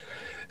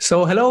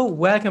So, hello,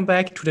 welcome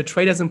back to the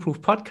Traders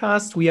Improve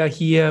podcast. We are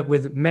here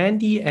with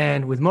Mandy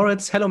and with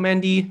Moritz. Hello,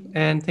 Mandy,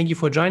 and thank you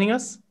for joining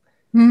us.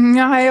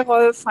 Hi,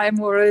 Rolf. Hi,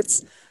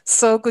 Moritz.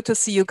 So good to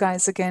see you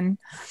guys again.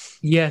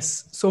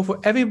 Yes, so for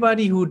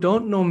everybody who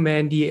don't know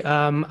Mandy,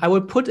 I will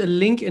put a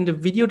link in the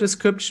video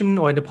description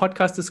or in the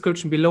podcast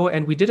description below.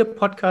 And we did a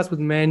podcast with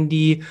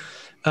Mandy,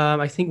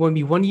 I think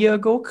maybe 1 year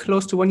ago,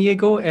 close to 1 year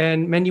ago.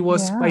 And Mandy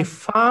was by Yeah.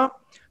 far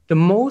the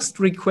most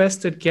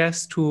requested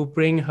guest to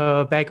bring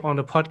her back on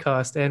the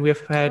podcast. And we've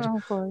had Oh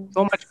boy.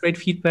 so much great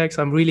feedback.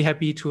 So I'm really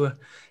happy to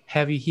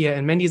have you here.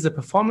 And Mandy is a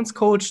performance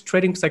coach,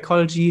 trading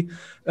psychology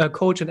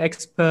coach, and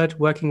expert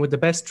working with the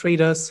best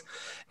traders.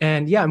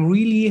 And yeah, I'm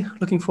really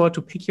looking forward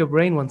to pick your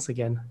brain once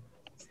again.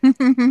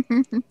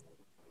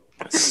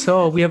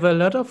 So we have a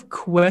lot of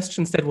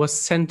questions that was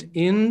sent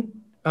in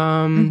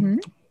hmm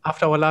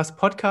after our last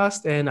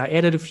podcast, and I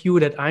added a few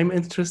that I'm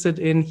interested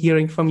in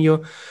hearing from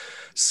you.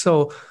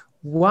 So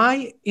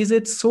why is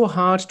it so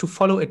hard to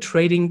follow a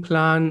trading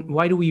plan?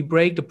 Why do we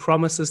break the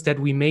promises that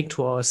we make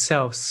to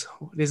ourselves?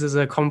 This is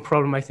a common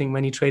problem I think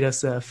many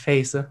traders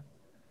face.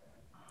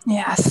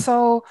 Yeah.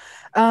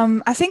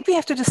 I think we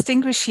have to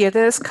distinguish here.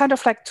 There's kind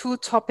of like two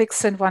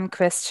topics in one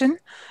question.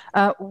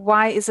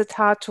 Why is it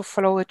hard to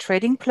follow a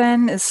trading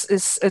plan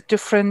is a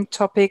different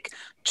topic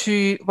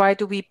to why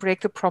do we break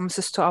the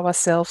promises to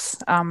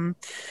ourselves? And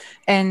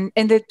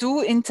they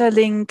do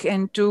interlink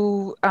and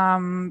do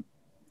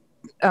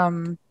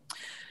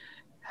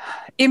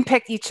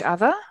impact each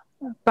other,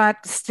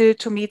 but still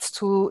to me it's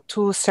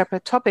two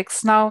separate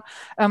topics. Now,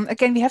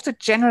 again, we have to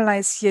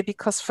generalize here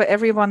because for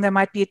everyone there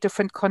might be a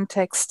different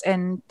context,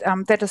 and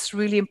that is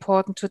really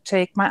important to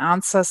take my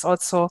answers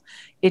also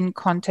in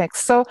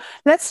context. So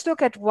let's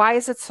look at why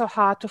is it so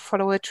hard to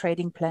follow a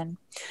trading plan.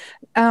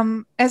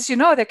 As you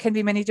know, there can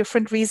be many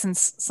different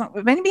reasons. So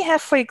when we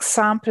have, for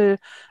example,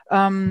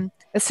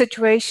 a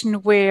situation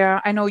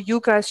where I know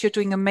you guys, you're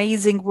doing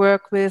amazing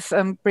work with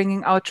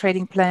bringing out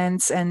trading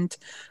plans and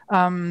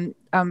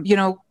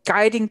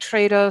guiding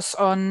traders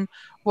on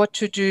what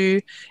to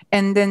do.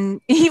 And then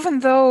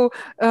even though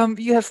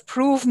you have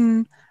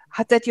proven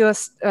that your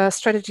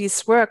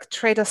strategies work,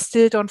 traders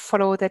still don't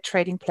follow their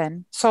trading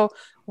plan. So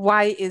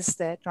why is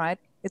that, right?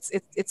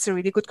 It's a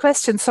really good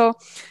question. So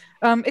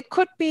it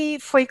could be,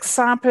 for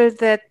example,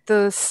 that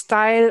the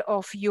style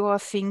of your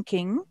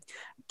thinking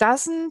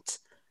doesn't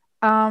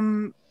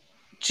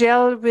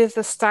gel with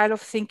the style of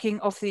thinking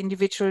of the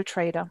individual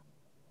trader.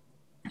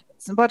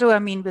 So what do I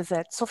mean with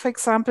that? So, for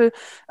example,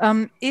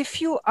 if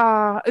you're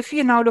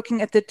now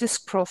looking at the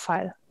disk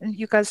profile, and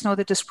you guys know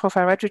the disk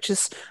profile, right, which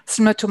is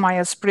similar to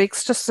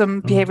Myers-Briggs, just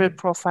some behavioral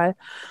profile.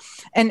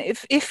 And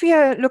if we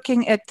are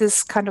looking at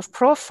this kind of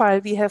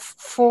profile, we have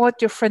 4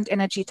 different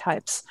energy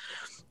types.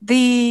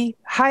 The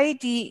high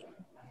D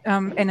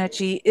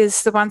energy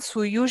is the ones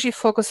who usually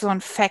focus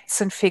on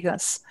facts and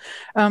figures.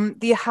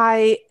 The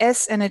high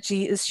S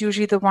energy is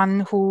usually the one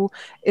who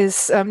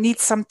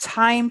needs some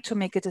time to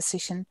make a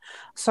decision.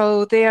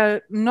 So they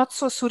are not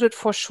so suited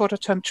for shorter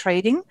term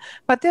trading,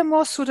 but they're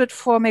more suited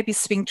for maybe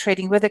swing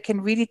trading where they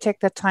can really take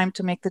their time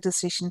to make the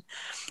decision.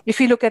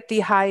 If you look at the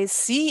high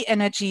C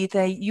energy,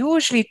 they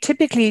usually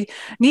typically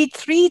need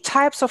 3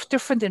 types of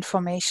different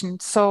information.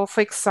 So for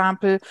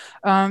example,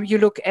 you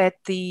look at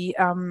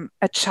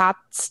a chart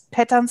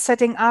pattern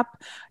setting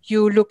up,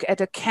 you look at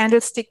a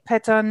candlestick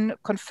pattern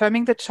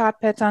confirming the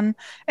chart pattern,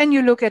 and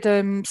you look at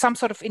some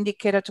sort of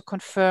indicator to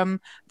confirm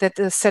that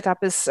the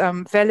setup is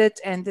valid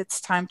and it's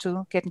time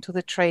to get into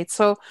the trade.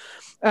 So,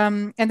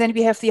 and then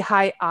we have the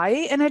high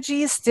I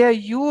energies. They're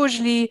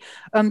usually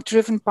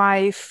driven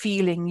by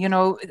feeling.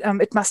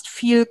 It must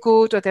feel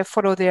good, or they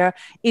follow their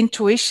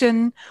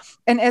intuition.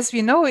 And as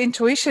we know,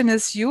 intuition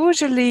is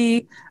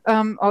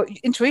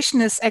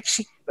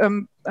actually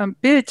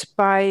built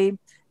by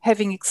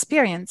having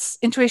experience.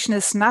 Intuition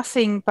is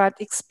nothing but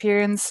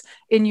experience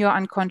in your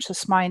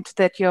unconscious mind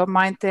that your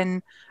mind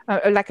then,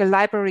 like a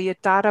library, a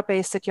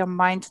database that your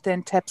mind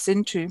then taps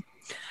into.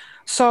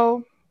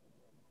 So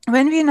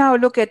when we now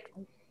look at,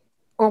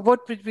 or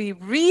what would be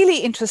really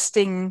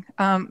interesting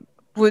when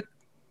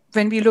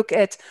we look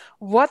at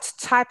what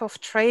type of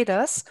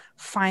traders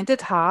find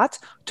it hard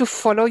to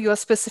follow your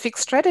specific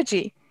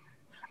strategy.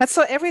 And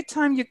so every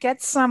time you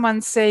get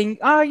someone saying,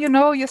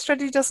 your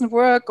strategy doesn't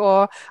work,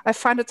 or I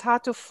find it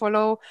hard to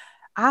follow,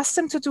 ask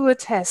them to do a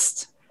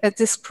test at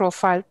this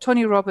profile,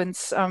 Tony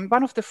Robbins,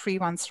 one of the free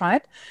ones,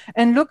 right?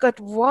 And look at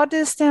what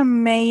is their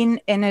main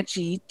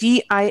energy,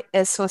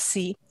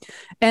 DISOC.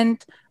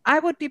 And I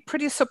would be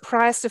pretty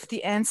surprised if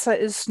the answer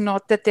is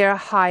not that they're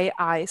high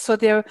I. So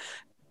they're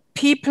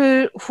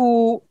people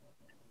who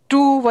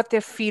do what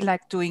they feel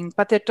like doing,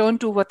 but they don't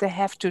do what they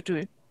have to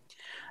do.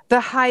 The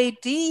high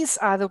Ds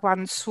are the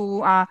ones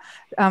who are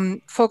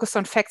focused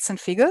on facts and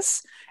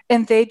figures,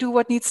 and they do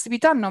what needs to be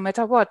done no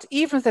matter what,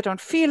 even if they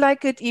don't feel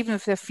like it, even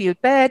if they feel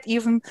bad,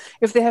 even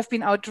if they have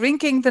been out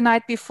drinking the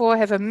night before,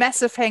 have a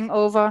massive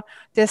hangover,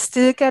 they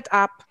still get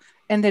up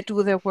and they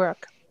do their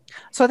work.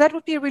 So that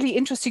would be really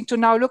interesting to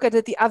now look at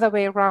it the other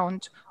way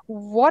around.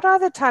 what are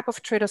the type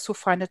of traders who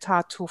find it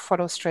hard to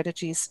follow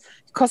strategies?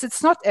 Because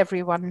it's not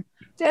everyone.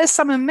 There are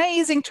some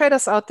amazing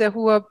traders out there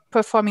who are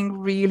performing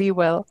really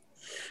well.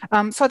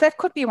 So that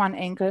could be one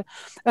angle.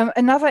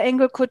 Another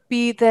angle could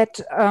be that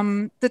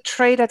the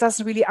trader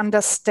doesn't really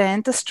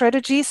understand the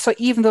strategy. So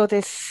even though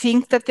they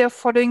think that they're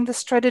following the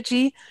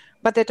strategy,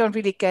 but they don't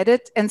really get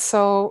it. And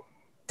so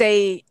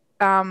they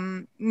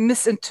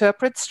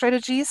misinterpret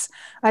strategies.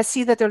 I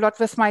see that a lot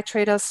with my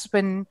traders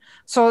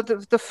so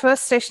the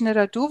first session that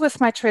I do with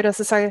my traders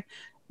is I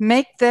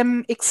make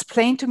them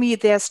explain to me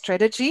their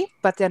strategy,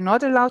 but they're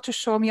not allowed to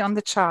show me on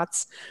the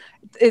charts.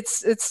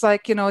 It's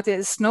like, there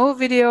is no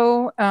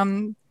video,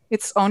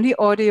 it's only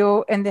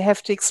audio, and they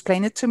have to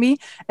explain it to me.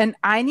 And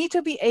I need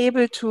to be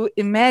able to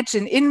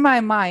imagine in my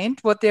mind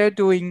what they're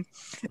doing.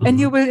 Mm-hmm. And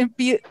you will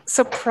be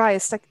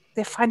surprised. Like,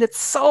 they find it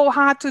so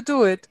hard to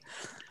do it.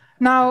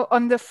 Now,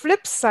 on the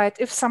flip side,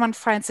 if someone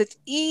finds it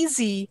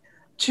easy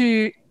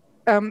to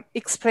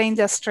explain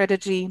their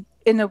strategy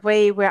in a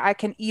way where I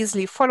can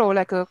easily follow,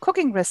 like a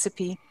cooking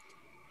recipe,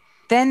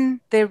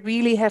 then they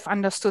really have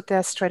understood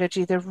their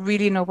strategy. They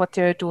really know what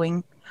they're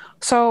doing.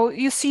 So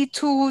you see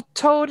two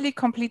totally,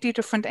 completely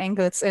different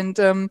angles. And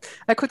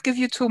I could give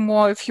you two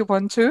more if you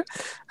want to.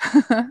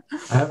 I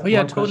have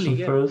one question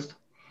first.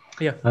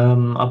 Yeah.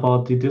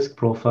 About the disc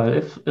profile.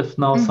 If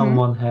now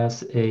someone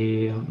has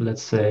a,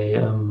 let's say,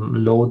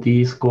 low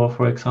D score,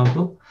 for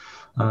example,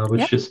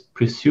 which is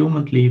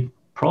presumably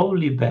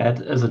probably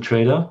bad as a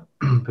trader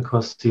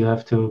because you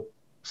have to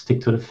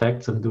stick to the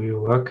facts and do your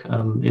work.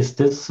 Is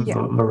this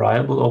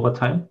variable over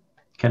time?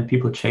 Can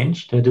people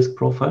change their disc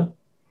profile?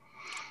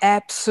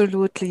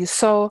 Absolutely.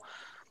 So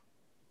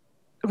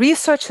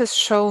research has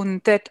shown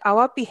that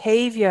our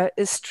behavior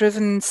is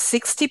driven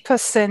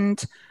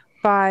 60%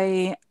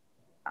 by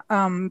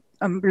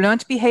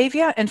learned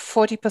behavior and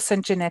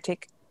 40%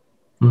 genetic.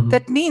 Mm-hmm.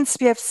 That means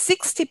we have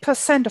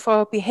 60% of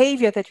our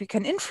behavior that we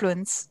can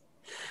influence.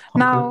 Okay.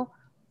 Now,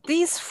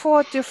 these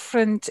 4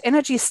 different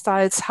energy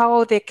styles,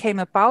 how they came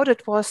about,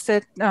 it was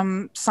that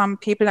some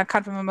people, I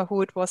can't remember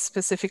who it was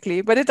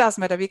specifically, but it doesn't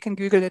matter, we can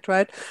Google it,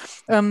 right?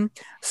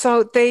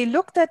 So they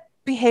looked at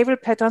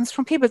behavioral patterns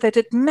from people. They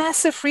did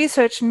massive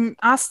research and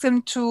asked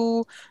them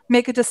to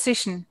make a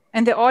decision.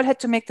 And they all had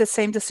to make the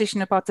same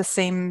decision about the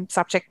same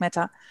subject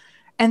matter.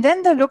 And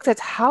then they looked at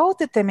how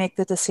did they make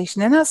the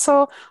decision. And I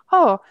saw,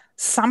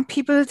 some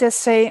people, they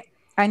say,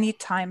 I need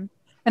time.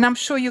 And I'm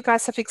sure you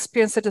guys have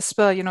experienced it as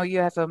well. You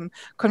have a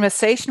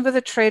conversation with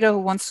a trader who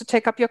wants to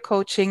take up your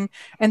coaching.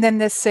 And then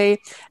they say,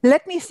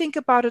 let me think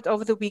about it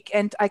over the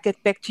weekend. I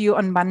get back to you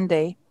on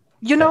Monday.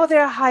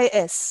 They're high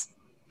S.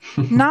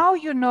 Now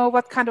you know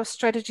what kind of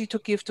strategy to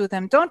give to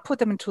them. Don't put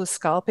them into a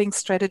scalping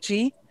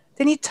strategy.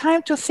 They need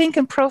time to think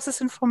and process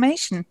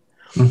information.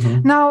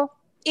 Mm-hmm. Now,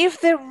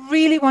 if they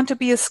really want to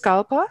be a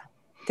scalper,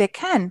 they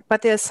can,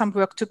 but there's some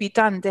work to be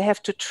done. They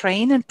have to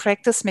train and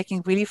practice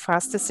making really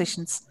fast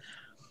decisions.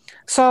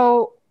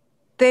 So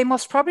they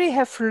most probably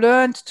have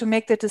learned to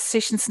make the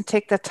decisions and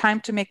take the time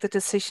to make the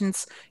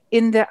decisions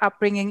in their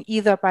upbringing,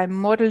 either by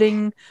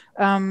modeling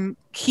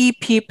key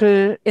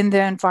people in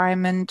their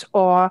environment,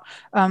 or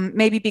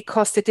maybe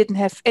because they didn't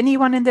have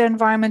anyone in their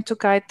environment to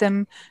guide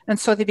them, and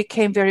so they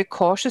became very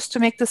cautious to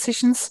make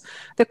decisions.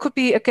 There could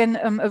be, again,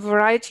 a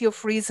variety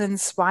of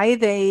reasons why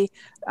they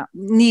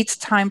need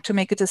time to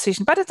make a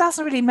decision, but it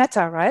doesn't really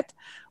matter, right?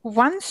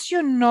 Once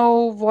you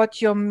know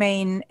what your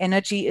main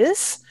energy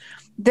is,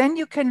 then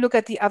you can look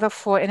at the other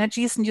 4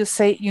 energies and you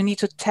say you need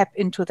to tap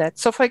into that.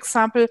 So, for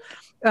example,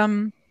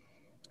 I'm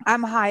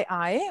high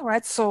I,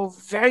 right? So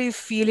very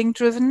feeling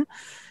driven.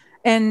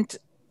 And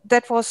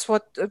that was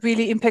what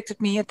really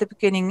impacted me at the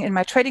beginning in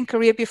my trading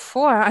career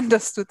before I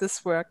understood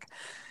this work.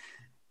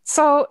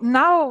 So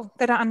now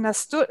that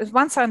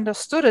once I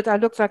understood it, I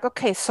looked like,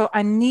 okay, so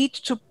I need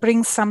to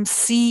bring some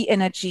C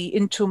energy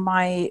into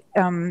my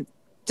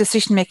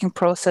decision-making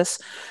process,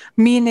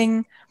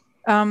 meaning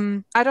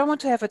I don't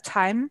want to have a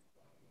time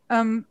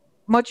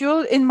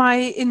module in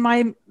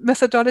my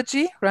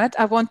methodology, right?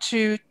 I want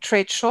to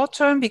trade short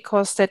term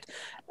because that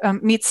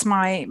meets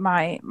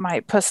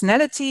my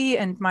personality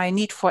and my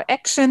need for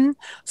action.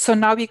 So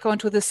now we go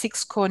into the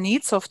 6 core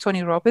needs of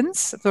Tony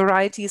Robbins.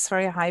 Variety is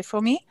very high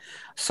for me.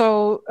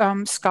 So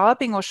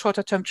scalping or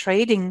shorter term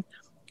trading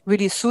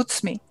really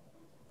suits me.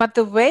 But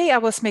the way I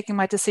was making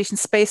my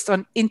decisions based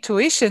on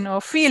intuition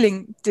or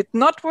feeling did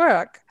not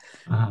work.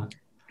 Uh-huh.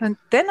 And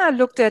then I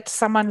looked at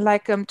someone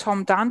like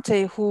Tom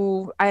Dante,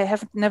 who I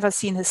have never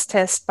seen his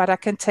test, but I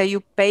can tell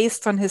you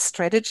based on his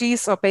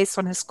strategies or based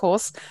on his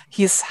course,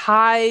 he's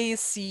high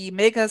C,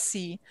 mega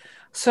C.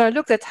 So I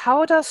looked at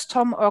how does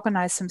Tom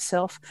organize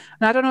himself?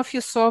 And I don't know if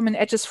you saw him in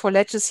Edges for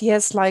Ledges. He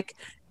has like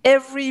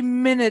every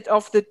minute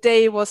of the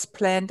day was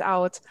planned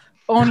out.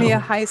 Only a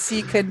high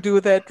C can do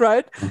that,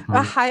 right? Mm-hmm.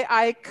 A high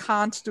I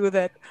can't do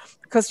that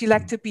because you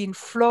like to be in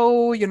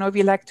flow,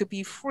 we like to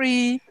be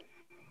free.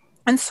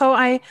 And so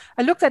I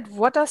looked at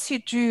what does he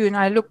do, and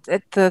I looked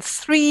at the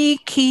 3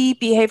 key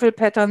behavioral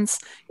patterns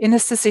in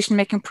his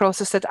decision-making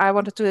process that I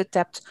wanted to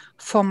adapt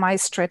for my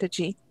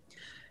strategy.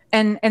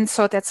 And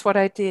so that's what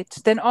I did.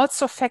 Then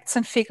also facts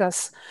and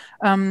figures,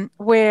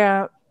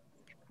 where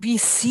we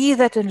see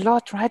that a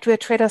lot, right? Where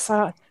traders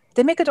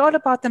they make it all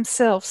about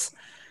themselves.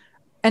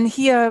 And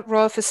here,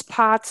 Rolf, is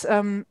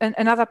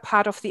another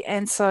part of the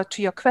answer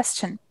to your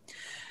question.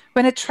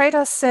 When a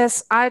trader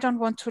says, I don't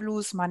want to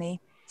lose money,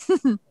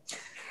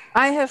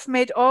 I have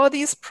made all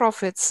these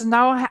profits,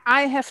 now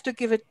I have to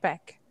give it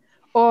back.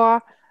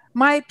 Or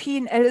my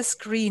P&L is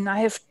green, I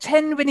have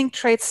 10 winning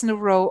trades in a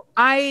row,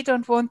 I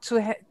don't want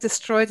to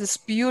destroy this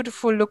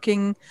beautiful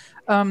looking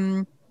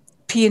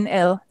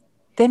P&L.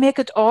 They make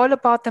it all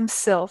about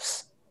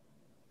themselves.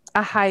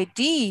 A high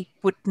D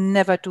would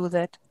never do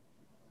that.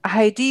 A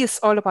high D is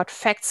all about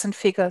facts and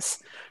figures.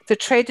 The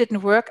trade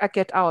didn't work, I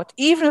get out.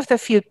 Even if they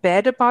feel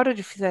bad about it,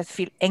 if they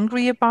feel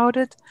angry about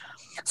it.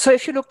 So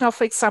if you look now,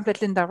 for example,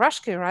 at Linda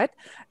Raschke, right?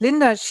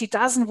 Linda, she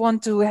doesn't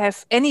want to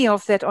have any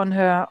of that on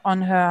her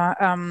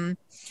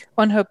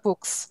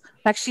books.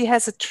 Like she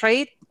has a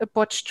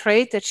botched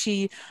trade that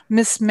she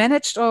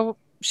mismanaged, or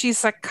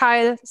she's like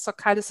Kyle. So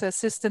Kyle is her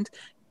assistant.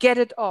 Get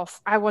it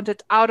off. I want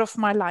it out of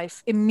my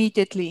life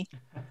immediately.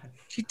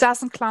 She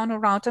doesn't clown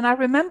around. And I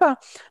remember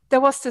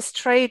there was this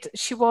trade.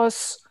 She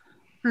was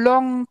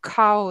long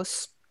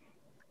cows,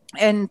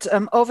 and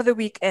over the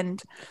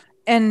weekend.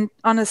 And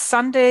on a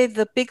Sunday,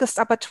 the biggest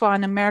abattoir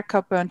in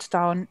America burned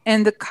down,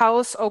 and the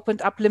cows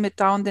opened up limit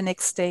down the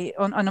next day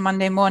on a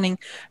Monday morning.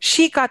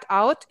 She got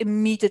out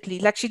immediately,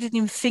 like she didn't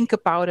even think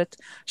about it.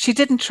 She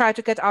didn't try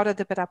to get out at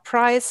a better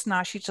price.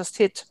 Now she just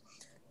hit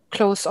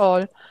close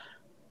all.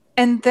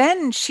 And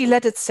then she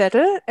let it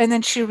settle, and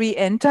then she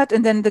re-entered,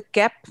 and then the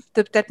gap,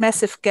 that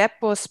massive gap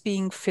was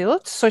being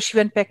filled. So she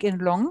went back in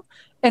long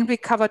and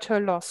recovered her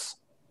loss.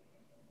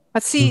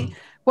 But see,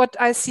 what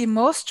I see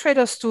most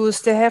traders do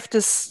is they have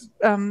this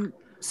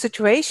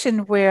situation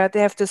where they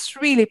have this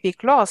really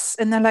big loss,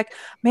 and they're like,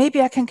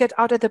 maybe I can get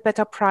out at a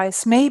better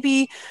price.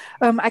 Maybe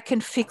I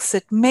can fix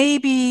it.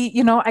 Maybe,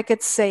 I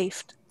get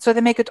saved. So they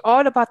make it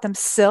all about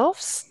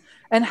themselves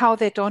and how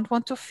they don't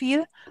want to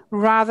feel,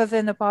 rather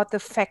than about the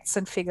facts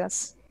and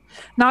figures.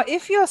 Now,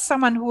 if you're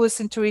someone who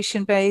is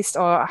intuition-based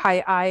or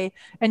high I,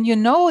 and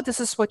this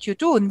is what you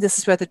do, and this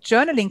is where the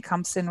journaling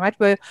comes in, right?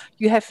 Where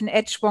you have an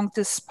edgewonk,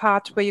 this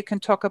part where you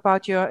can talk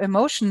about your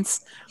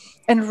emotions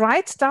and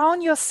write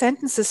down your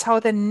sentences, how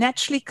they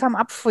naturally come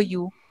up for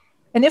you.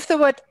 And if the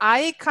word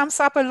I comes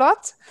up a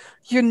lot,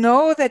 you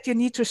know that you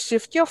need to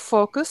shift your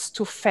focus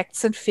to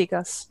facts and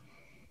figures.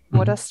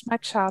 What does my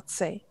chart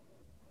say?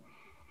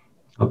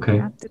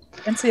 Okay. Did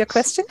I answer your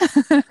question?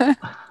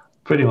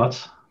 Pretty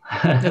much.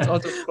 That's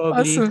also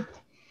probably, awesome.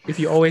 If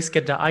you always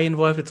get the I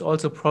involved, it's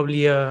also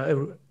probably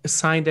a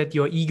sign that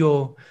your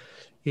ego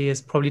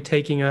is probably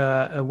taking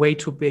a way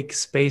too big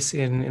space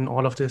in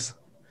all of this.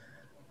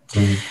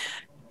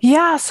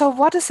 Yeah, so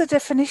what is the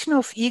definition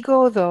of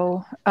ego,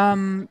 though?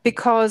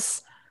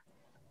 Because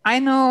I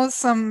know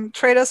some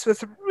traders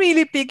with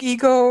really big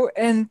ego,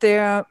 and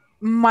they're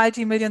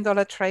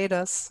multi-million-dollar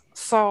traders.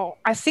 So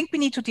I think we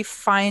need to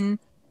define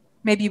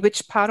maybe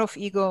which part of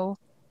ego.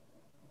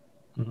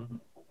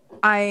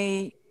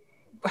 I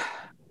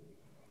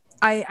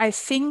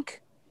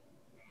think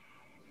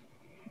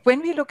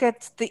when we look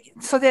at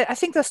I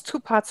think there's two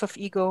parts of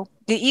ego.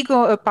 The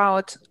ego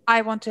about,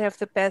 I want to have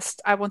the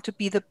best, I want to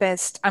be the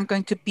best, I'm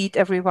going to beat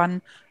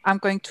everyone, I'm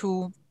going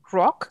to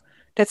rock.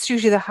 That's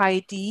usually the high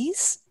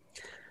Ds.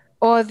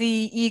 Or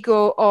the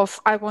ego of,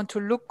 I want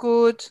to look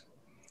good,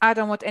 I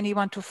don't want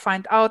anyone to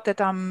find out that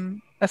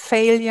I'm a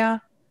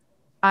failure.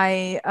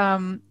 I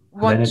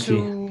want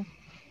to...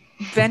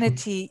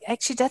 Vanity.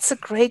 Actually, that's a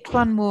great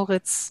one,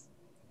 Moritz.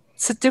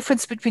 It's the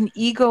difference between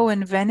ego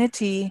and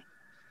vanity.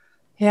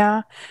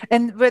 Yeah.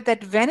 And where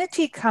that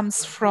vanity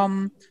comes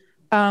from,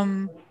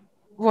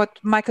 what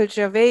Michael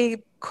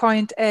Gervais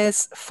coined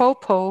as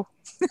FOPO.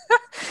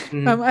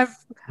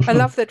 I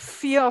love that,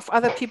 fear of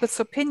other people's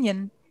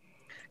opinion.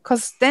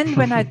 Because then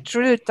when I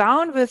drill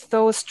down with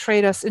those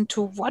traders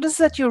into what is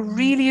that you're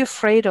really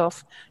afraid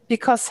of?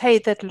 Because, hey,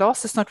 that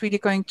loss is not really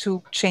going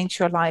to change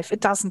your life. It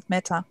doesn't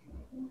matter.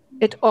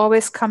 It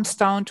always comes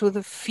down to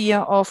the fear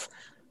of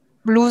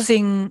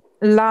losing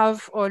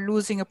love or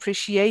losing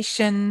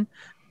appreciation,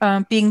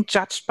 being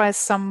judged by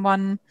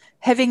someone,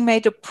 having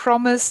made a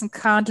promise and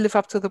can't live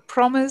up to the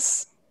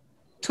promise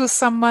to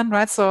someone,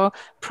 right? So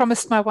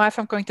promised my wife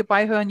I'm going to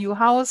buy her a new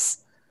house.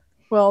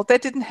 Well,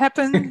 that didn't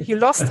happen. He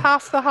lost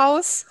half the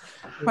house,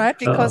 right?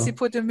 Because he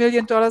put $1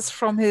 million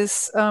from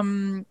his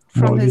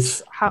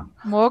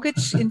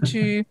mortgage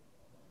into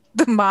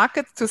the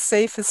market to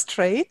save his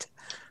trade.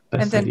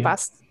 And then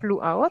bust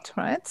blew out,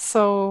 right?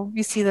 So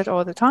we see that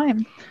all the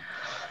time.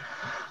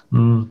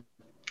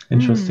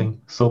 Interesting.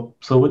 So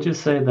would you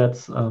say that,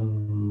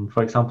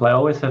 for example, I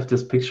always have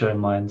this picture in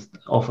mind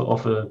of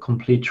a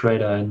complete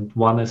trader, and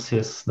one is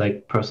his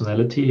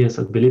personality, his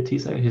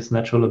abilities, his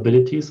natural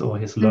abilities, or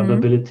his learned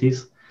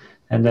abilities,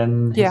 and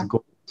then his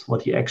goals,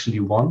 what he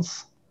actually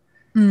wants,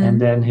 and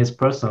then his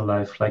personal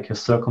life, like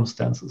his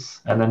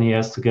circumstances, and then he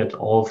has to get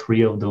all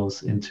three of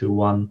those into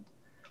one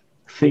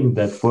thing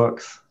that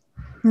works.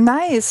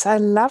 Nice. I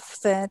love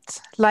that.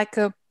 Like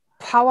a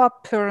power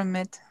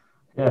pyramid.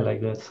 Yeah,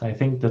 like that. I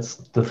think that's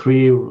the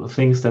three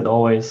things that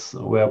always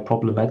were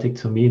problematic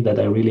to me, that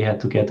I really had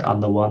to get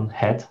under one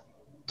head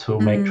to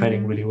make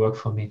trading really work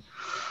for me.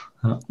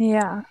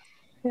 Yeah.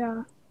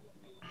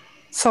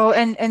 So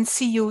and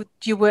see,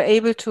 you were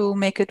able to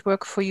make it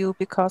work for you,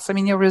 because I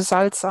mean your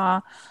results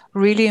are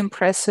really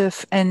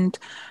impressive. And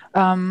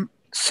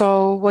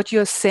so what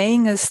you're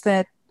saying is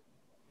that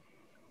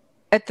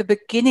at the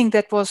beginning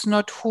that was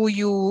not who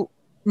you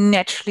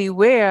naturally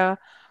were.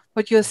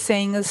 What you're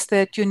saying is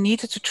that you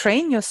needed to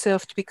train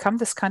yourself to become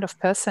this kind of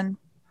person.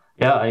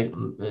 Yeah,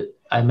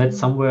 I met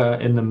somewhere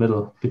in the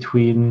middle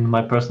between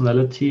my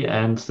personality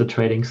and the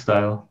trading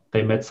style.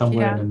 They met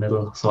somewhere in Yeah, the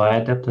middle. So I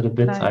adapted a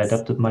bit. I nice.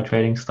 adapted my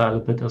trading style a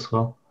bit as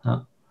well. Yeah.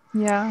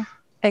 Yeah,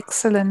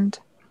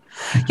 excellent.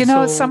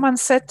 So Someone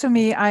said to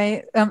me,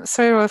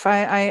 sorry, Rolf,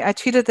 I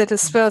tweeted that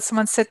as well.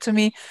 Someone said to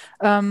me,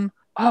 oh,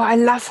 I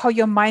love how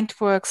your mind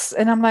works.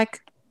 And I'm like,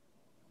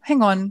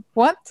 hang on,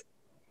 what?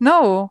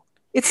 No,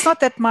 it's not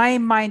that my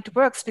mind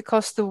works,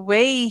 because the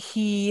way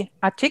he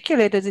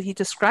articulated it, he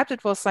described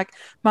it, was like,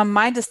 my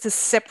mind is this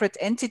separate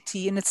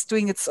entity and it's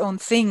doing its own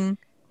thing.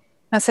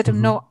 I said to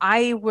him, no,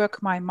 I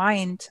work my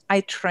mind.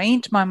 I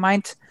trained my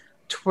mind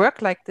to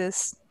work like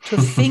this, to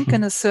think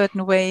in a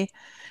certain way.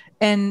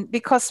 And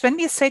because when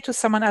we say to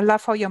someone, I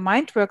love how your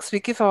mind works,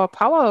 we give our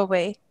power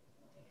away.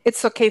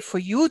 It's okay for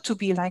you to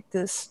be like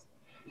this.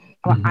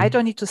 Or I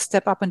don't need to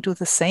step up and do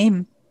the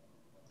same.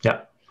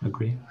 Yeah,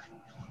 agree.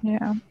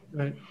 Yeah.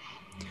 right.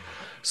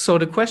 So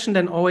the question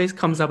then always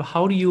comes up,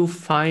 how do you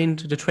find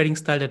the trading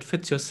style that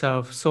fits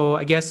yourself? So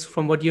I guess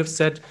from what you've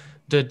said,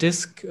 the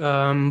DISC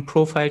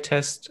profile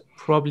test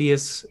probably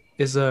is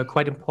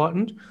quite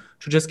important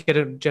to just get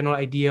a general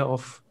idea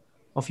of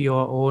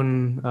your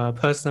own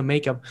personal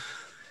makeup.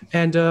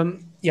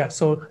 And yeah,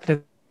 so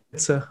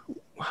that's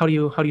how do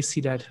you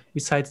see that?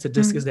 Besides the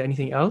DISC, is there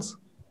anything else?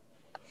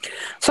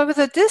 So with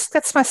the DISC,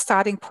 that's my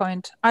starting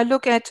point. I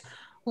look at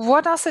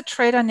what does a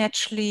trader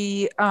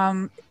naturally,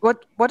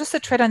 what is the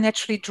trader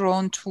naturally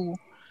drawn to?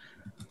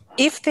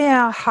 If they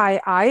are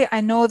high I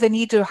know they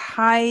need a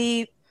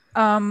high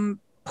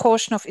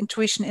portion of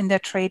intuition in their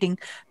trading.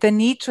 They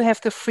need to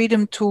have the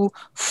freedom to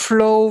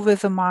flow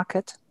with the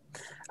market.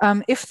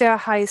 If they're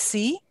high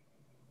C,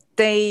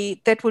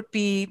 that would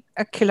be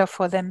a killer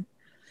for them.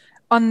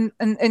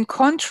 In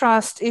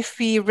contrast, if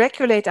we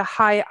regulate a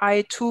high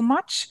I too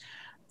much,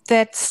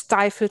 that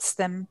stifles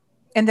them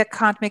and they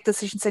can't make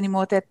decisions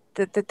anymore,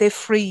 that they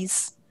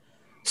freeze.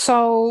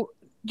 So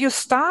you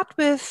start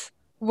with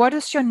what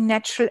is your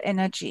natural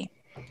energy?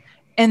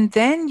 And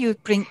then you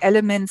bring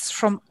elements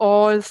from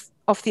all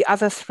of the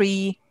other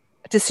three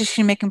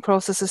decision-making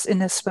processes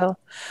in as well.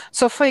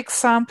 So for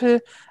example,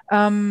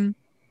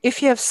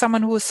 if you have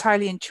someone who is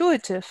highly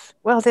intuitive,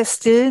 well, they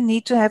still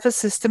need to have a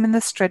system and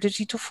a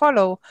strategy to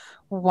follow.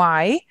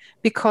 Why?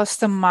 Because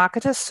the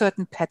market has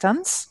certain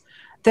patterns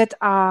that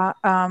are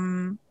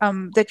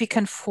that we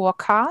can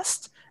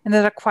forecast and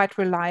that are quite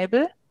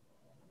reliable,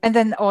 and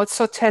then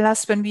also tell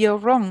us when we are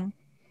wrong.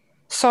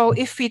 So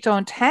if we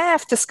don't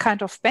have this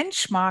kind of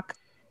benchmark,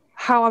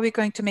 how are we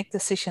going to make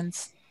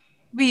decisions?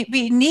 We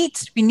need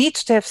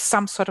to have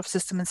some sort of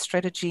system and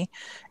strategy,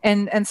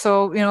 and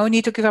so we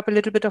need to give up a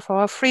little bit of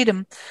our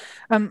freedom.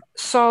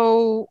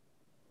 So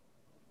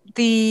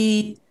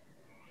the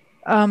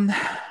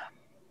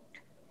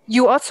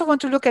you also want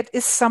to look at,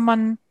 is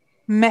someone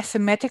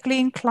mathematically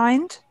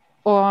inclined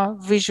or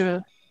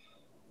visual?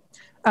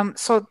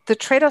 So the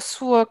traders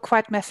who are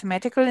quite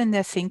mathematical in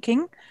their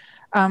thinking,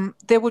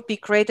 they would be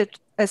great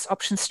as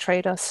options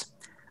traders.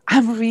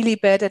 I'm really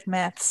bad at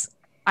maths.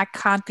 I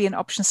can't be an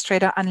options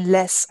trader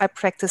unless I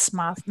practice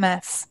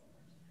maths.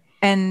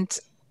 And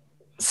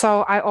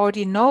so I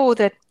already know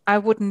that I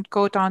wouldn't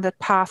go down that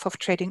path of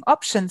trading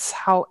options.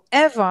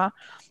 However,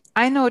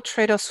 I know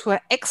traders who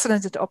are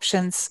excellent at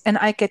options, and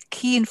I get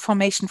key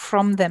information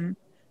from them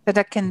that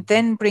I can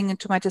then bring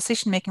into my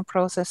decision-making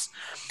process.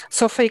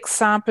 So for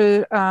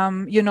example,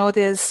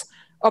 there's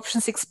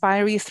options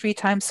expiry 3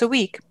 times a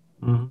week.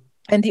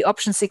 And the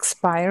options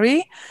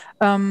expiry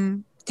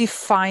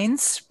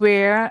defines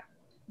where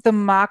the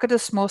market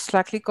is most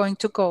likely going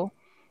to go.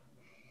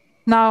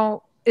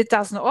 Now, it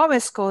doesn't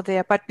always go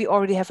there, but we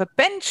already have a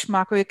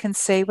benchmark where you can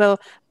say, well,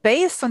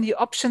 based on the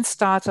option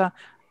starter,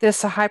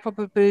 there's a high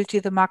probability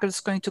the market is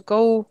going to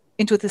go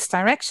into this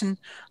direction.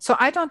 So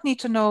I don't need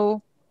to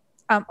know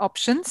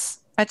options.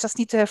 I just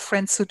need to have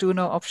friends who do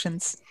know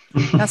options.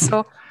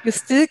 So you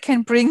still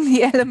can bring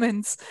the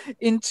elements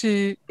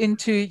into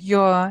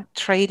your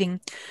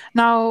trading.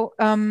 Now,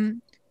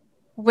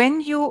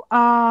 when you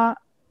are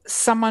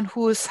someone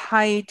who is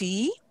high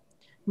D,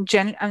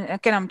 again,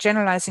 I'm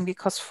generalizing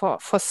because for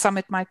some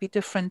it might be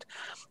different.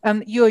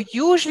 You're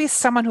usually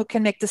someone who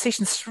can make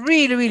decisions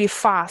really, really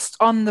fast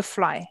on the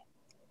fly.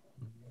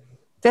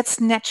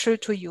 That's natural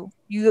to you.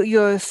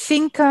 You're a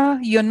thinker.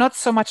 You're not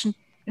so much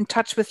in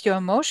touch with your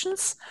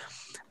emotions,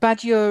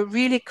 but you're a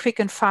really quick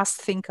and fast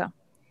thinker.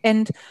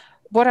 And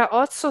what I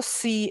also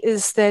see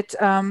is that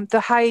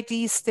the high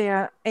Ds, they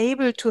are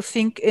able to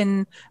think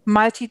in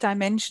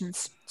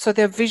multi-dimensions. So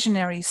they're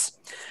visionaries.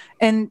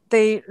 And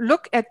they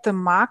look at the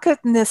market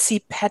and they see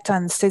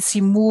patterns, they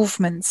see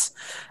movements.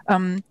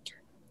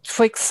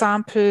 For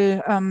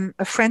example,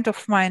 a friend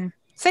of mine,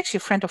 it's actually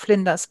a friend of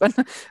Linda's, but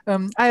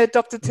I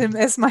adopted him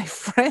as my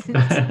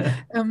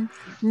friend,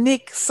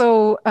 Nick.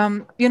 So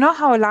you know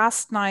how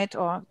last night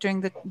or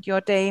during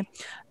your day,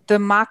 the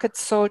market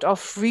sold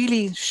off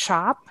really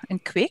sharp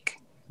and quick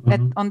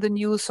on the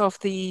news of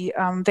the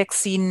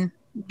vaccine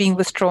being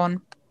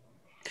withdrawn.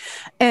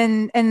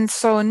 And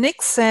so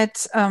Nick said,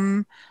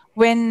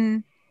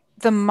 when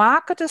the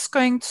market is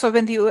going, so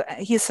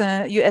he's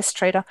a US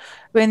trader,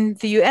 when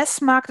the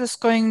US market is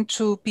going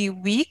to be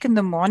weak in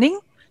the morning,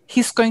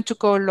 he's going to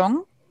go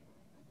long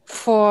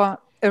for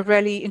a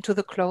rally into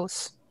the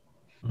close.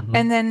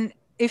 And then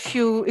if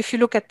you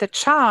look at the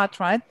chart,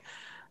 right?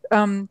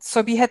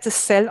 So we had the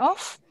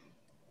sell-off,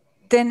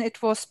 then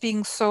it was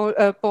being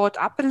bought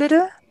up a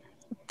little.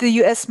 The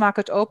US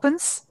market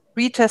opens,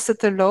 retested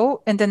the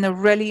low, and then a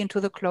rally into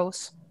the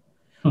close.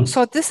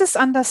 So this is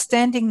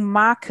understanding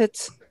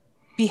market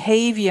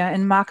behavior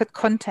and market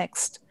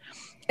context.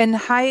 And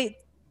high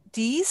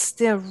Ds,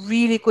 they're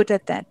really good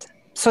at that.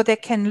 So they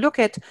can look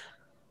at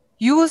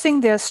using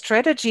their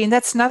strategy. And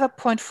that's another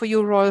point for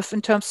you, Rolf,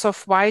 in terms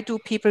of why do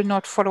people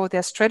not follow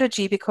their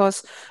strategy?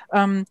 Because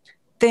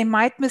they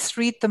might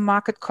misread the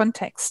market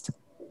context.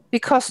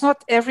 Because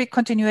not every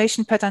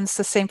continuation pattern is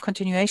the same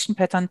continuation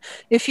pattern.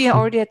 If you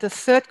already had the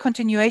third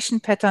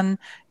continuation pattern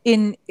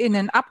in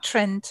an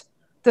uptrend,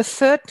 the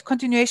third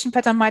continuation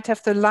pattern might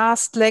have the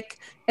last leg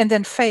and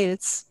then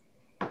fails.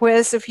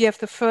 Whereas if you have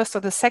the first or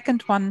the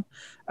second one,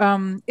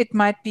 it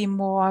might be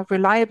more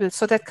reliable.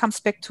 So that comes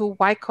back to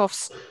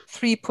Wyckoff's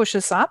 3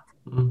 pushes up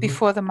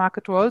before the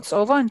market rolls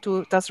over and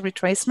does a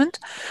retracement.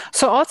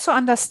 So also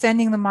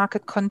understanding the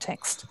market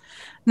context.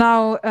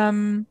 Now,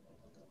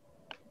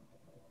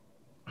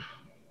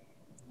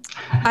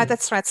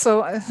 that's right.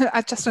 So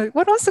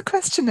what was the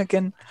question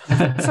again?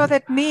 So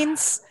that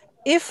means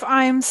if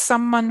I'm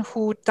someone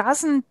who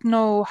doesn't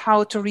know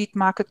how to read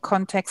market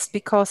context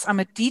because I'm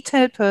a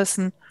detail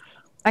person,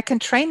 I can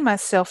train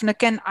myself. And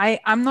again,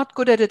 I'm not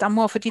good at it. I'm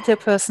more of a detail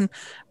person.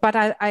 But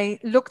I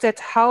looked at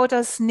how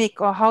does Nick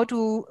or how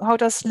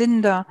does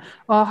Linda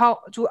or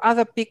how do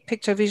other big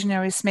picture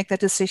visionaries make their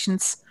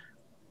decisions,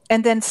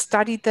 and then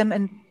studied them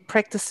and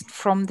practiced it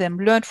from them,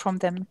 learned from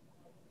them.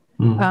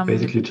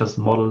 Basically just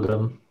model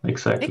them.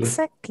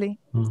 Exactly.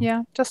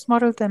 Yeah, just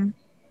model them.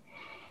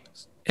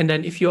 And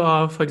then if you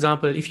are, for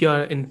example, if you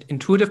are an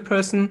intuitive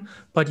person,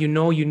 but you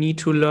know you need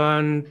to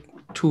learn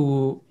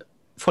to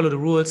follow the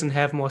rules and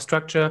have more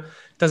structure,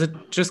 does it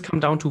just come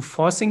down to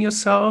forcing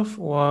yourself,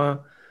 or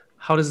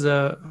how does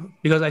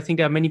because I think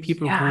there are many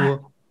people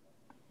who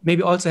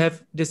maybe also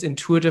have this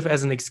intuitive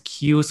as an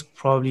excuse,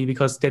 probably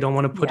because they don't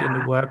want to put in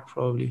the work,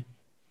 probably.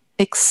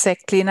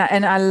 Exactly.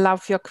 And I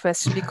love your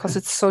question because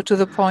it's so to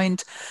the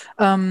point.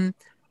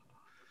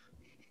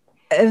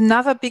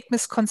 Another big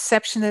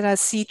misconception that I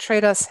see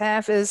traders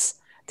have is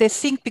they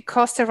think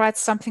because they write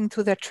something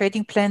to their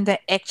trading plan, they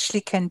actually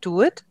can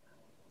do it.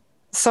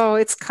 So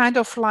it's kind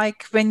of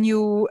like when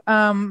you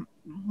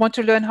want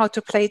to learn how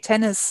to play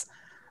tennis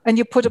and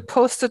you put a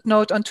Post-it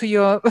note onto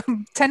your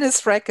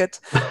tennis racket.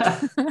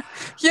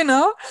 You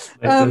know,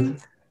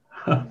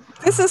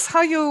 this is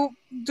how you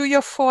do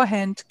your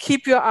forehand,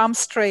 keep your arm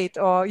straight.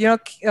 Or, you know,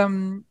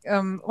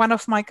 one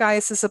of my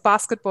guys is a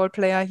basketball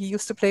player. He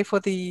used to play for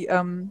the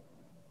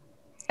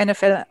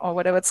NFL or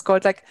whatever it's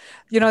called, like,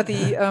 you know,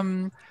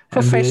 the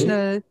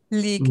professional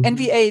league,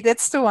 NBA,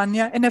 that's the one.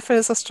 Yeah, NFL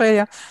is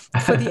Australia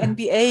for the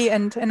NBA.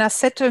 And I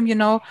said to him, you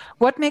know,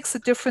 what makes the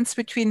difference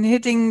between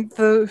hitting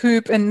the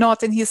hoop and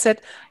not? And he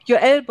said, your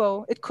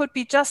elbow. It could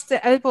be just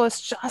the elbow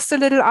is just a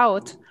little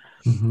out.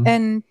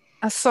 And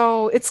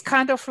so it's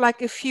kind of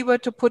like if he were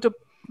to put a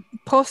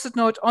Post-it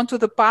note onto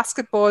the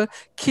basketball,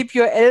 keep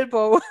your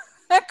elbow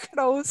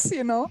close,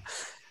 you know.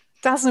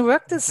 Doesn't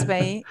work this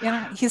way. You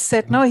know, he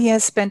said, no, he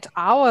has spent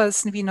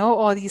hours, and we know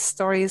all these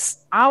stories,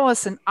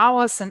 hours and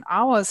hours and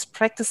hours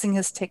practicing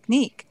his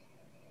technique.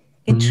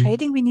 In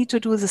trading, we need to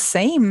do the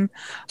same.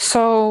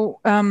 So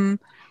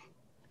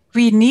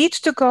we need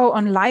to go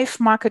on live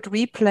market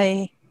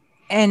replay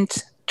and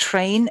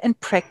train and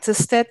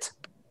practice that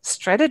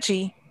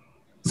strategy.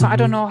 So I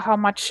don't know how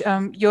much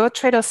your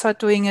traders are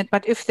doing it,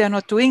 but if they're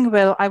not doing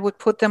well, I would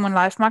put them on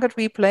live market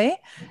replay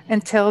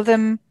and tell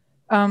them,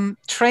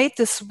 trade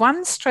this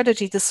one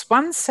strategy, this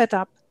one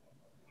setup,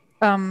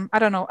 I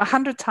don't know,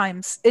 100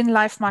 times in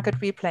live market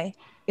replay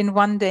in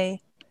one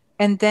day,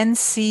 and then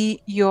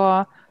see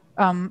your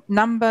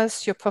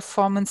numbers, your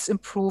performance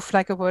improve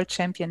like a world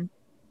champion.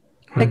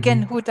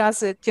 Again, who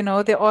does it? You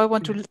know, they all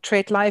want to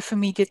trade live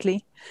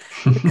immediately.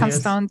 It comes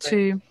down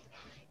to,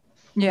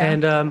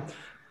 And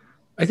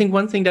I think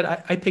one thing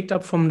that I picked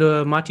up from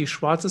the Marty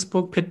Schwartz's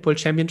book, Pitbull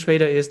Champion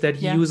Trader, is that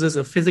he uses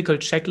a physical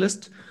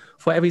checklist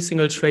for every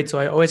single trade. So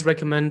I always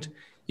recommend,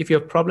 if you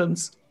have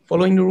problems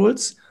following the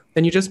rules,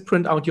 then you just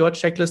print out your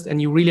checklist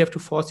and you really have to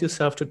force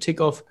yourself to tick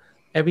off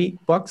every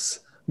box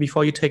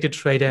before you take a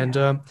trade. And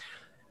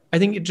I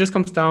think it just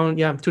comes down,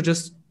 to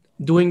just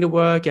doing the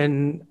work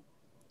and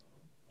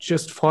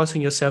just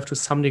forcing yourself to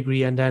some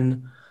degree, and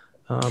then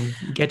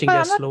getting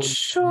Well, there I'm not slowly.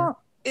 sure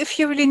if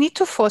you really need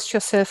to force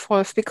yourself,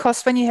 Rolf,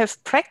 because when you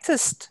have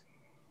practiced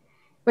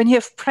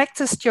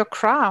your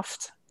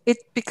craft, it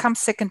becomes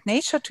second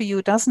nature to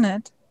you, doesn't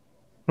it?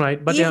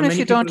 Right, but there are Even if many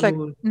you people don't like.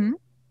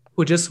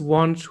 who just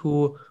want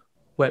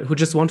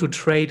to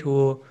trade,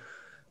 who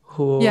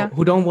Yeah,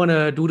 don't want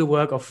to do the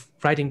work of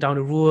writing down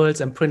the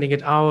rules and printing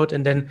it out,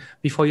 and then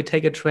before you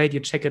take a trade, you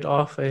check it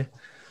off.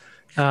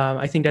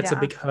 I think that's a yeah.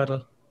 big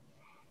hurdle.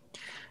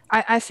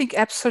 I think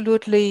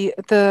absolutely.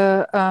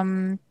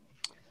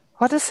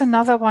 What is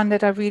another one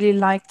that I really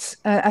liked?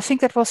 I think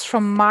that was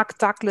from Mark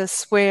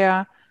Douglas,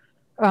 where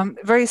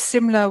very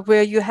similar,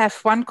 where you have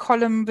one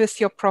column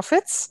with your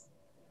profits,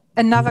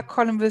 another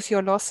column with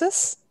your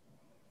losses,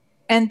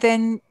 and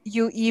then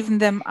you even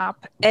them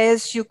up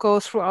as you go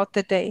throughout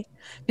the day.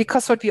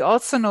 Because what we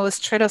also know is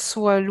traders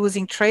who are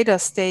losing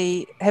traders,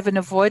 they have an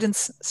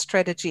avoidance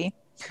strategy.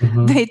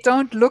 They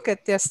don't look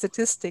at their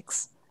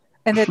statistics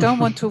and they don't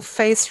want to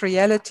face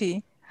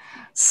reality.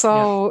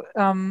 So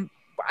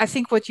I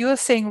think what you're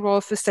saying,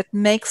 Rolf, is that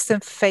makes them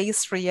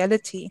face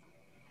reality,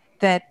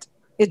 that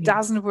it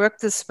doesn't work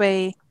this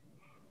way,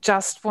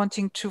 just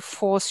wanting to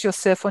force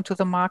yourself onto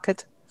the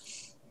market.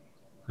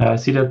 I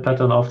see that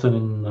pattern often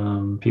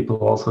in people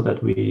also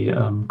that we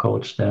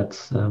coach, that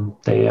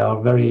they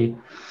are very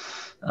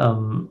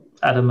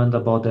adamant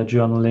about their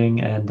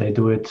journaling, and they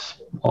do it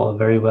all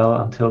very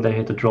well until they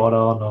hit a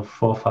drawdown of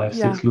 4, 5,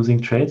 6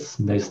 losing trades,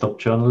 and they stop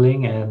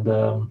journaling,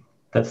 and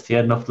that's the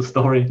end of the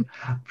story,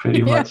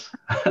 pretty much.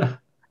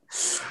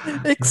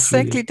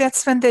 Exactly.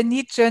 That's when they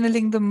need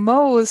journaling the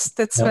most.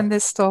 That's when they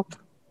stop.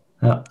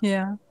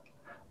 Yeah.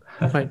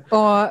 Right.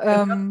 Or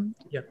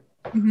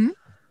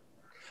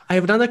I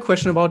have another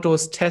question about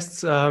those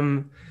tests,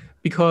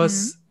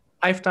 because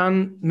I've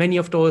done many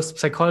of those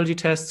psychology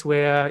tests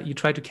where you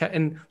try to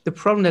and the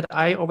problem that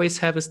I always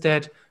have is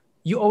that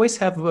you always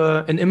have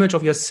an image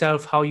of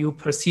yourself, how you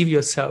perceive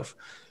yourself.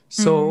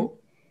 So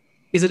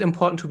is it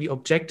important to be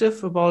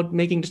objective about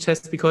making the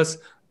test? Because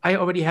I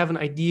already have an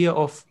idea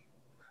of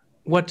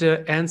what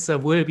the answer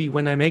will be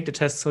when I make the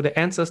test. So the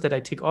answers that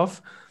I tick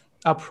off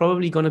are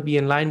probably going to be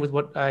in line with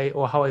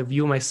how I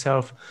view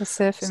myself. The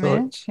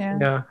self-image,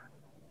 yeah.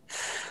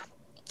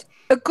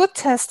 A good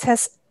test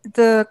has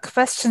the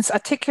questions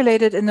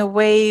articulated in a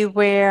way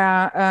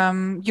where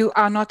you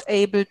are not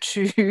able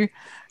to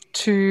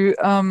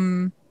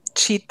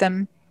cheat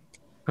them.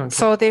 Okay.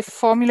 So they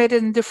formulate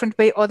it in a different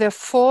way, or they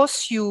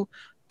force you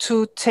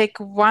to take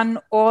one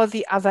or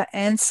the other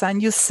answer,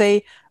 and you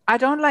say, I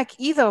don't like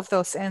either of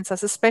those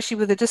answers, especially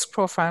with the disc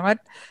profile, right?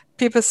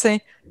 People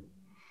say,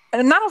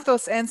 none of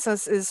those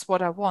answers is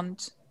what I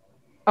want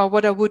or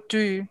what I would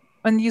do,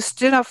 and you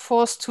still are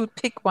forced to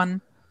pick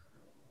one.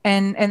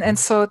 And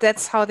so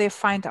that's how they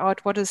find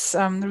out what is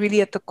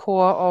really at the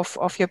core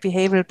of your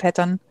behavioral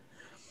pattern.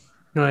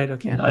 Right.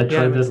 Okay. I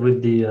tried that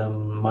with the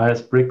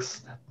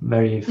Myers-Briggs,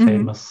 very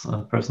famous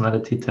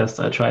personality test.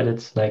 I tried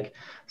it like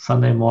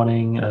Sunday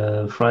morning,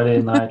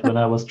 Friday night, when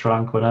I was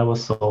drunk, when I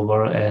was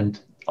sober, and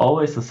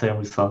always the same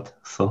result.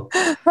 So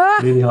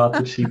really hard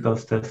to cheat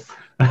those tests.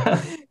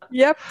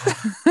 Yep.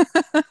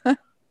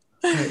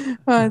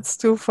 Oh, it's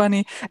too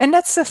funny. And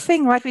that's the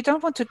thing, right? We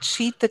don't want to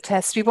cheat the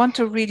test. We want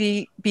to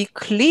really be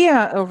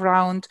clear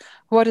around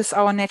what is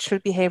our natural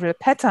behavioral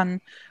pattern,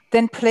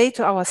 then play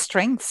to our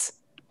strengths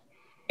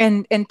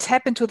and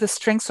tap into the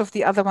strengths of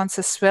the other ones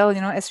as well. You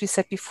know, as we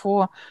said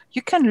before,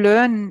 you can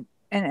learn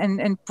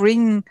and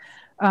bring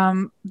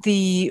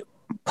the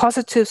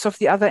positives of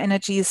the other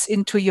energies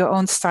into your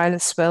own style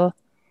as well.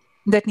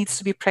 That needs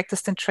to be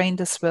practiced and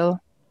trained as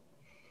well.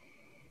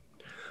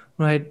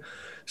 Right.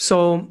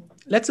 So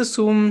let's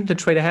assume the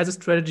trader has a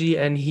strategy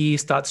and he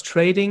starts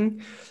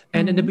trading.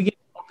 And in the beginning,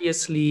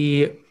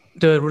 obviously,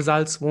 the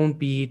results won't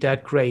be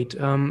that great.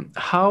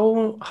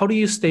 How do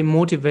you stay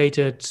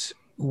motivated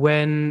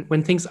when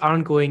things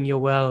aren't going your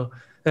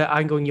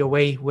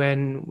way,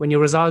 when your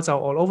results are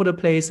all over the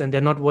place and they're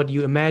not what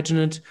you imagined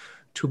it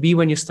to be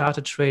when you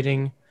started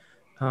trading?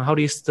 How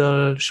do you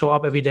still show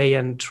up every day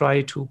and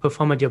try to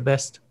perform at your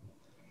best?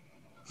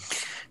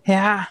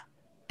 Yeah,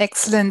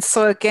 excellent.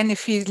 So again,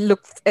 if you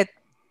look at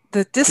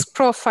the disc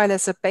profile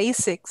as a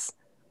basics,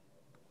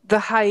 the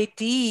high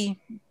D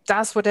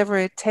does whatever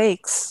it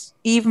takes.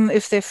 Even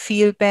if they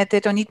feel bad,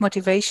 they don't need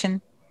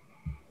motivation.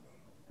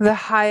 The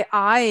high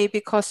I,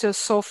 because they're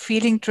so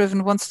feeling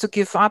driven, wants to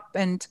give up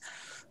and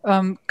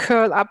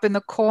curl up in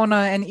a corner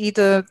and eat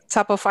a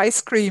tub of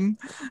ice cream.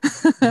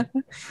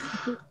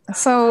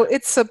 So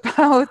it's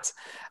about,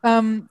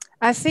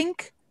 I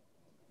think,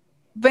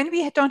 when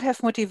we don't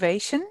have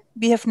motivation,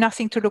 we have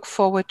nothing to look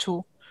forward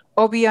to,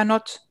 or we are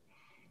not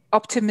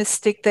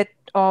optimistic that,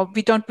 or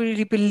we don't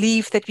really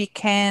believe that we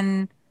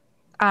can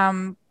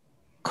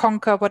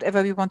conquer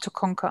whatever we want to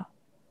conquer.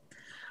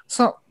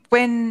 So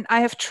when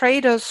I have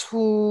traders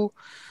who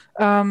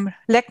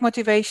lack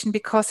motivation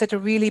because they had a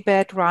really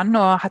bad run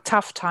or a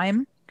tough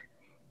time,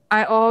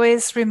 I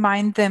always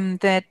remind them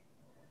that,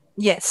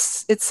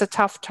 yes, it's a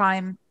tough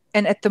time.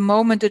 And at the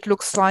moment, it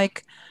looks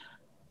like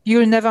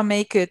you'll never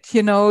make it.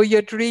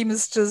 Your dream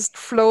is just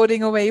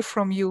floating away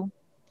from you.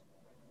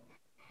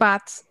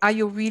 But are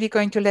you really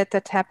going to let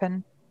that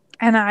happen?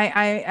 And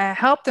I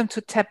help them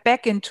to tap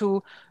back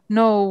into,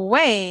 no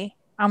way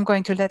I'm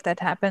going to let that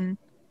happen.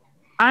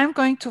 I'm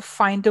going to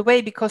find a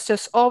way, because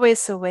there's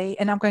always a way,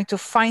 and I'm going to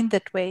find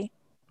that way.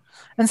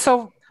 And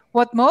so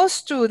what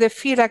most do, they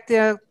feel like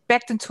they're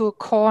backed into a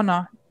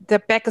corner. Their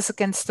back is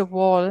against the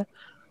wall.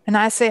 And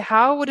I say,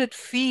 how would it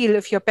feel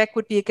if your back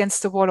would be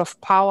against the wall of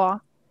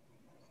power?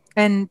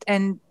 And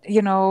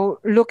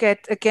look at,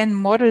 again,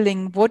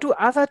 modeling. What do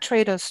other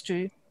traders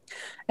do?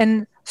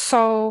 And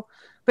so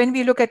when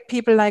we look at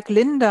people like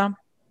Linda,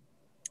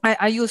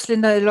 I use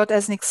Linda a lot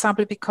as an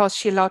example because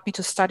she allowed me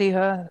to study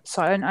her.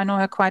 So I know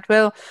her quite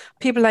well.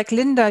 People like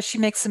Linda, she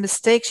makes a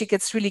mistake. She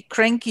gets really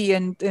cranky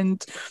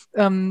and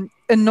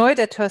annoyed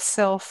at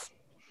herself.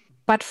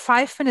 But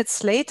 5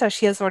 minutes later,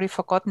 she has already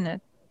forgotten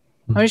it.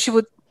 Or she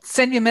would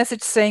send me a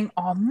message saying,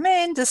 oh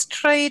man, this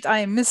trade,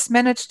 I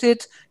mismanaged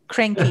it,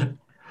 cranky.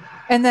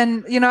 And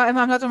then,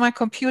 I'm not on my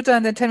computer.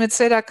 And then 10 minutes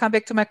later, I come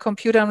back to my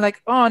computer. I'm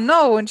like, oh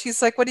no. And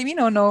she's like, what do you mean,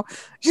 oh no?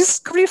 She's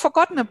completely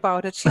forgotten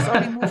about it. She's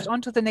already moved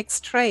on to the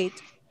next trade.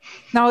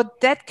 Now,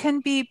 that can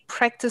be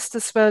practiced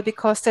as well,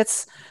 because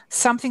that's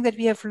something that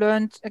we have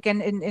learned, again,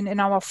 in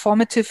our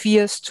formative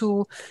years,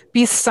 to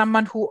be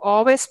someone who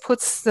always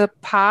puts the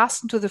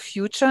past into the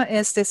future,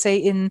 as they say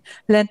in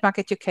landmark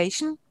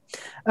education.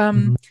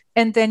 And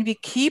then we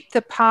keep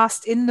the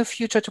past in the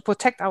future to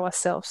protect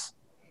ourselves.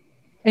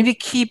 And we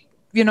keep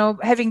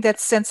having that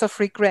sense of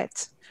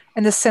regret.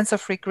 And the sense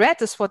of regret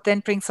is what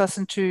then brings us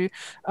into,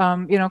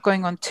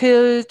 going on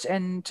tilt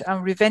and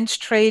revenge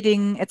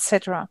trading,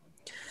 etc.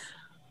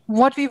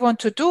 What we want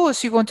to do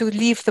is we want to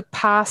leave the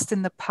past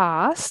in the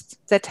past.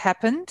 That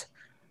happened.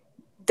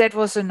 That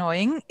was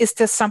annoying. Is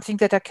there something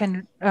that I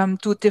can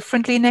do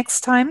differently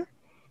next time?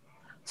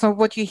 So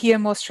what you hear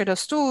most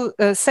traders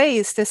say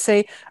is they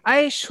say,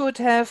 I should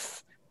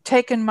have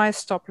taken my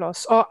stop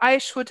loss, or I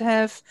should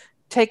have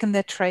taken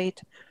that trade.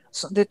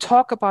 So they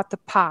talk about the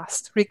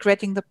past,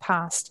 regretting the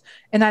past.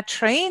 And I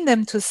train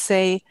them to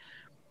say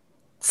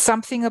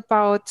something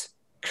about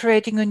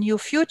creating a new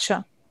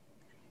future.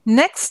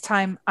 Next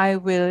time I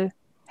will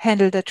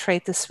handle the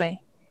trade this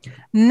way.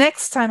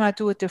 Next time I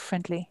do it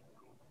differently.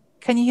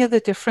 Can you hear the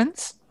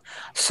difference?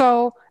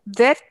 So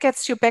that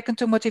gets you back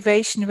into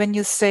motivation when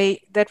you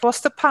say, that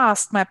was the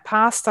past. My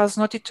past does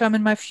not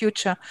determine my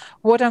future.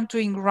 What I'm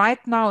doing right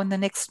now in the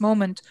next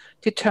moment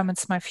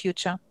determines my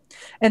future.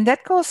 And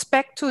that goes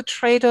back to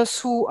traders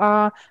who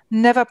are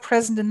never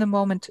present in the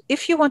moment.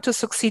 If you want to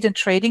succeed in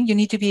trading, you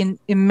need to be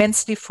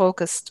immensely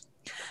focused.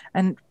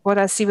 And what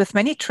I see with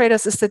many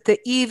traders is that they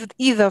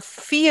either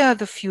fear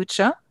the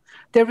future,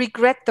 they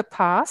regret the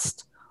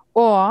past,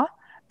 or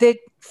they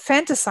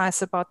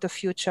fantasize about the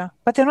future,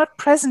 but they're not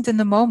present in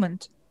the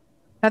moment.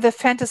 Now they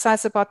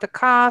fantasize about the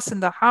cars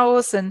and the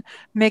house and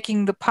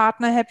making the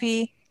partner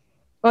happy,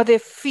 or they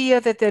fear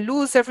that they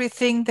lose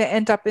everything. They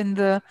end up in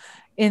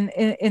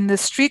the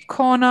street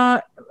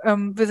corner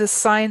with a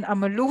sign,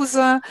 I'm a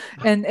loser,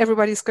 and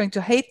everybody's going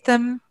to hate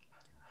them.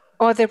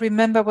 Or they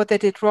remember what they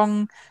did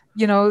wrong,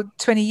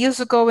 20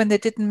 years ago when they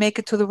didn't make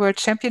it to the World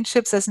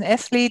Championships as an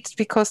athlete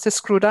because they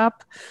screwed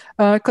up,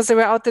 because they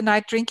were out the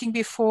night drinking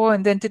before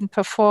and then didn't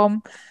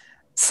perform.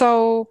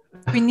 So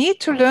we need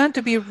to learn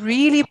to be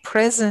really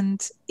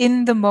present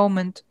in the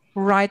moment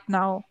right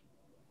now.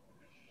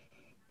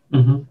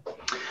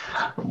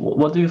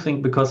 What do you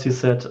think? Because you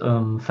said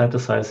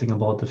fantasizing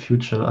about the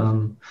future.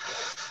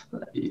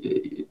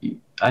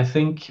 I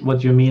think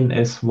what you mean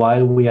is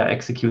while we are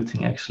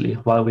executing, actually,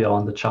 while we are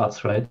on the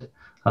charts, right?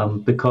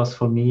 Because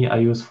for me, I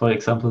use, for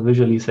example,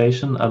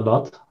 visualization a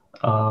lot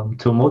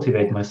to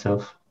motivate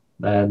myself.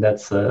 And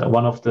that's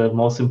one of the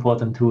most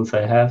important tools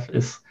I have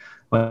is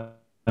when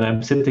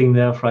I'm sitting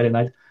there Friday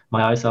night,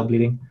 my eyes are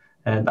bleeding,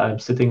 and I'm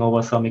sitting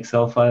over some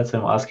Excel files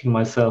and I'm asking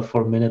myself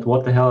for a minute,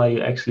 what the hell are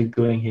you actually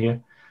doing here?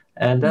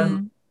 And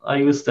then I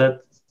use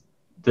that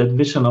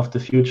vision of the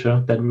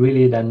future that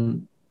really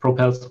then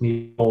propels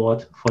me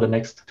forward for the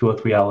next 2 or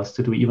 3 hours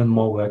to do even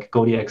more work,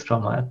 go the extra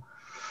mile.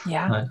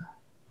 Yeah. Right.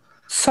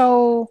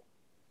 So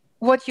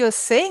what you're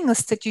saying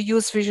is that you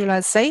use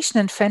visualization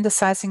and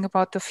fantasizing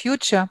about the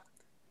future,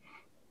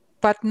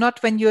 but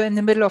not when you're in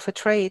the middle of a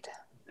trade.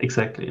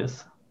 Exactly,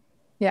 yes.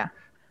 Yeah.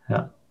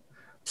 Yeah.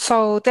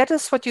 So that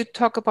is what you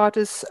talk about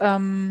is,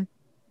 what's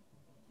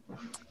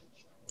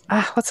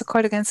it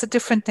called again? It's a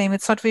different name.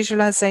 It's not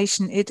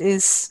visualization.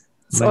 It's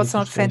also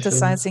not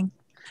fantasizing.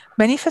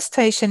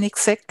 Manifestation,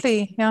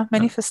 exactly. Yeah,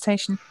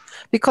 manifestation.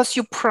 Because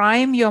you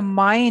prime your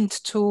mind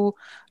to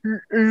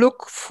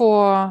look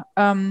for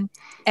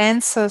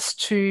answers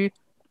to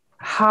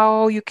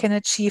how you can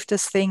achieve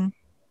this thing.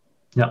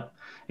 Yeah.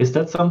 Is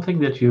that something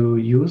that you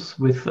use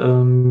with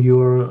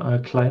your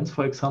clients,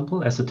 for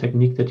example, as a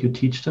technique that you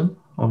teach them?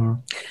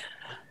 Or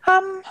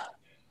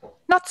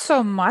not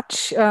so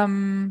much.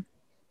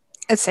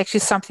 It's actually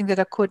something that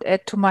I could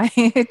add to my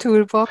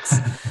toolbox.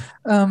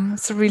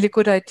 It's a really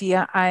good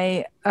idea.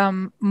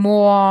 I'm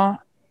more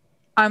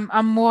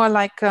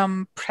like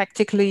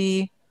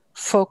practically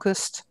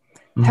focused,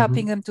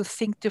 helping them to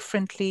think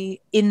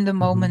differently in the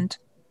moment.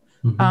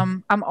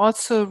 I'm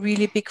also a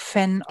really big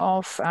fan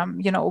of,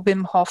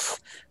 Wim Hof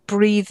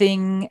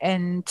breathing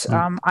and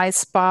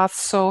ice baths.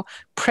 So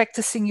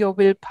practicing your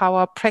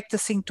willpower,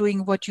 practicing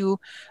doing what you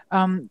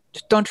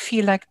don't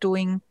feel like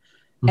doing.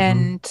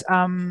 And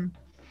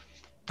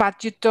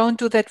but you don't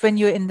do that when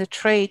you're in the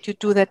trade. You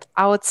do that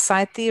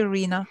outside the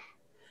arena.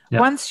 Yeah.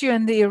 Once you're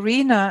in the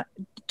arena,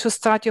 to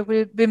start your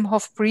Wim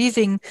Hof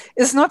breathing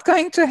is not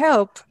going to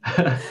help.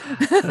 You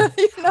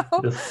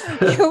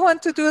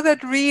want to do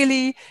that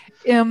really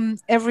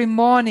every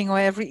morning or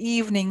every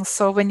evening.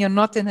 So when you're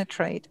not in a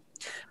trade.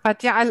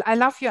 But yeah, I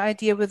love your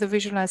idea with the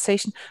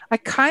visualization. I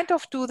kind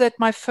of do that.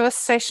 My first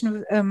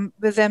session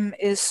with them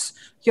is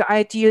your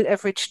ideal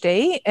average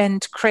day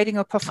and creating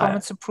a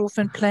performance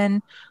improvement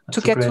plan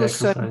to get to a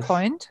certain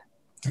point.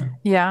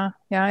 Yeah,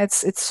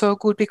 it's so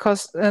good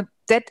because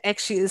that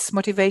actually is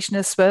motivation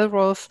as well,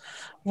 Rolf,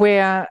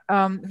 where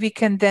we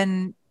can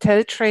then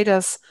tell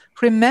traders,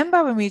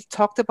 remember when we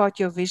talked about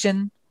your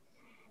vision,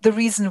 the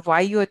reason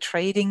why you are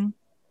trading,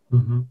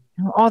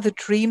 all the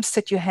dreams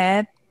that you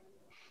had.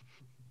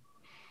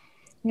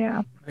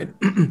 Yeah.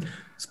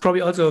 It's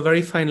probably also a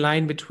very fine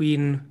line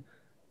between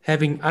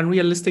having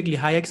unrealistically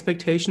high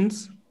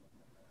expectations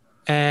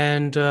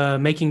and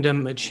making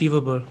them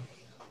achievable.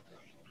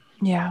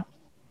 Yeah.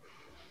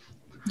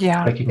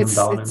 Breaking them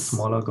down in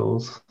smaller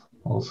goals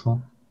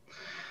also.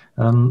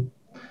 One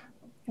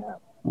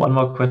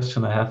more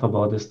question I have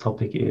about this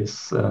topic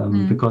is,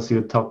 because you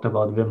talked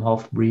about Wim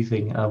Hof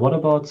breathing, what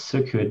about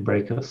circuit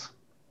breakers?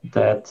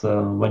 That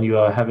when you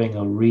are having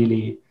a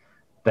really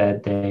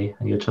bad day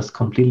and you're just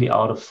completely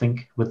out of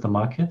sync with the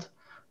market,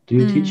 do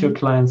you teach your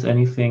clients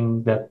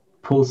anything that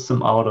pulls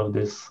them out of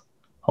this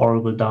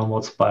horrible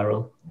downward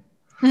spiral?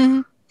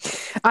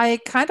 I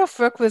kind of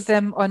work with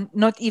them on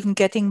not even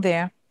getting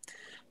there.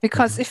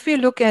 Because if we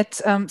look at,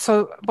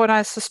 so what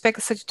I suspect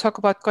is that you talk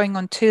about going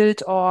on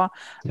tilt or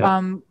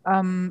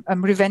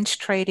revenge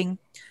trading.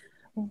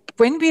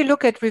 When we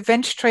look at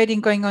revenge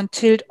trading going on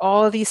tilt,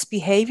 all these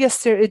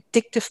behaviors, they're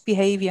addictive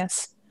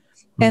behaviors.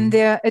 And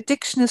their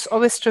addiction is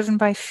always driven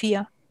by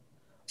fear.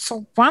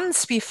 So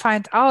once we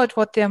find out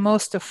what they're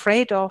most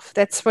afraid of,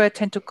 that's where I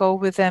tend to go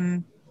with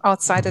them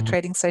outside a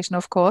trading session,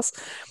 of course.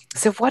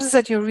 So what is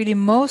that you're really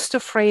most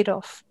afraid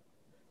of?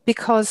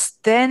 Because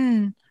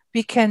then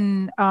we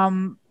can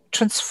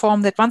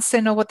transform that. Once they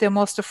know what they're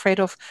most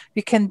afraid of,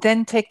 we can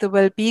then take the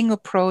well-being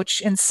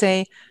approach and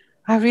say,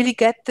 I really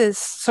get this,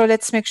 so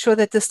let's make sure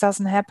that this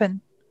doesn't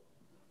happen.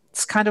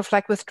 It's kind of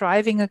like with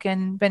driving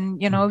again, when,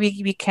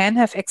 we can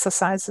have we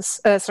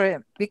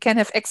can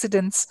have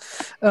accidents.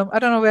 I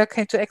don't know where I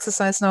came to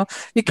exercise now.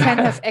 We can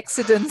have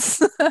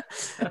accidents.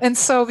 And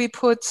so we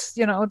put,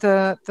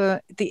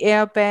 the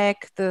airbag,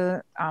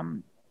 the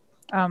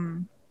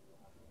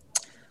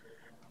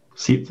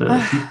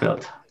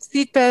seatbelt.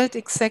 Seatbelt,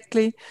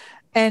 exactly.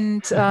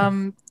 And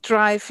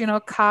drive,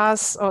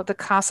 cars, or the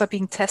cars are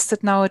being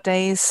tested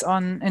nowadays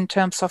in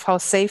terms of how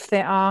safe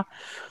they are.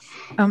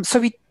 So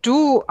we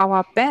do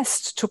our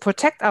best to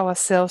protect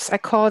ourselves. I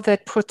call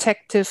that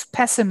protective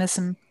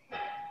pessimism,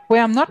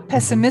 where I'm not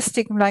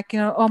pessimistic, like,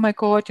 oh my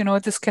God,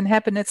 this can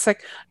happen. It's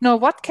like, no,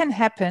 what can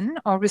happen,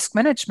 or risk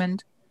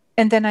management.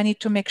 And then I need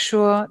to make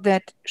sure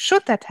that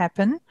should that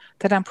happen,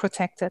 that I'm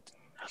protected.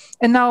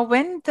 And now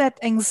when that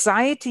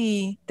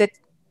anxiety, that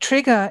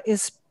trigger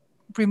is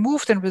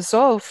removed and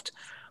resolved,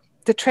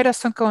 the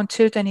traders don't go on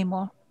tilt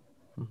anymore.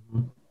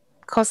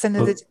 Because then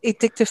the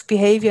addictive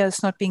behavior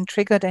is not being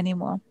triggered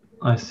anymore.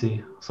 I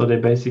see. So they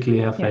basically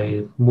have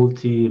a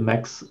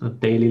multi-max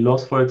daily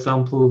loss, for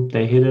example.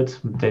 They hit it,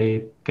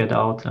 they get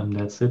out, and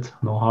that's it.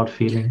 No hard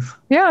feelings.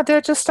 Yeah,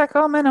 they're just like,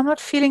 oh man, I'm not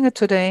feeling it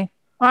today.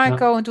 I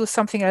go and do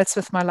something else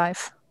with my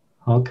life.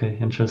 Okay,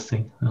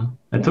 interesting.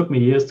 It took me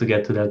years to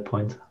get to that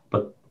point,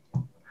 but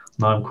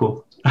now I'm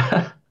cool.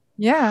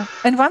 Yeah.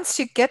 And once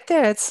you get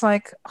there, it's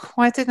like,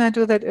 why didn't I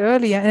do that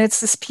earlier? And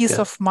it's this peace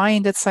of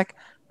mind. It's like,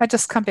 I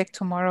just come back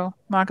tomorrow.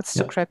 Market's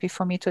too crappy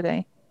for me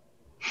today.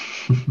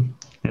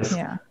 Yes.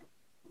 Yeah.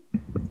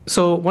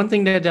 So one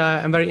thing that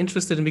I'm very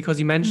interested in, because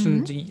you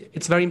mentioned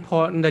it's very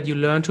important that you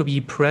learn to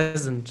be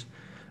present.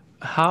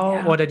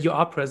 Or that you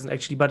are present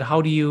actually, but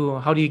how do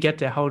you get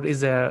there? How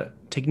is there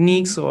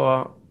techniques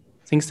or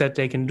things that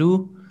they can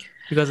do?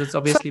 Because it's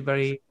obviously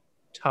very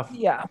tough.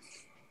 Yeah.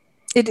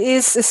 It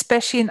is,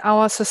 especially in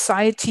our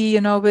society,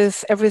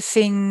 with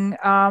everything,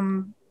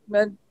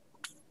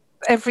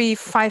 every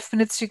 5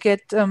 minutes you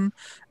get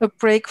a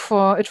break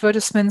for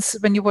advertisements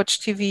when you watch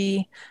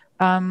TV,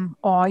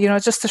 or,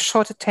 just a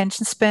short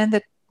attention span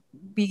that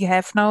we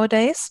have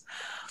nowadays.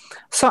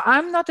 So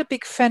I'm not a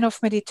big fan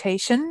of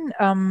meditation.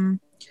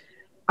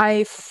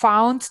 I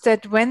found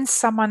that when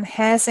someone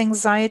has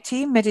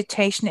anxiety,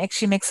 meditation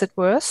actually makes it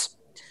worse.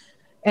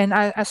 And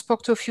I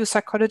spoke to a few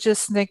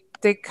psychologists, and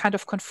they kind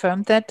of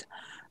confirmed that.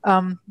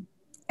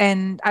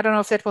 And I don't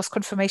know if that was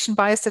confirmation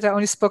bias, that I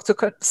only spoke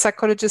to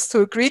psychologists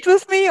who agreed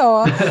with me,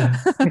 or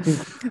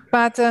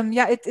but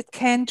it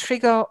can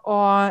trigger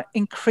or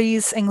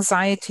increase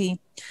anxiety.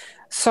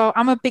 So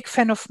I'm a big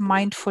fan of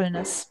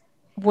mindfulness,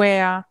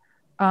 where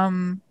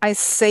I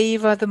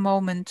savor the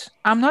moment.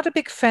 I'm not a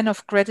big fan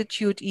of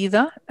gratitude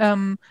either,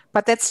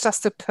 but that's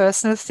just a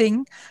personal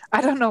thing. I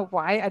don't know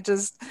why.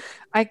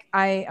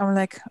 I'm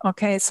like,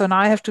 okay, so now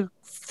I have to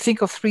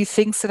think of 3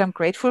 things that I'm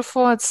grateful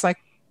for. It's like,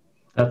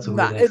 That's a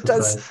weird it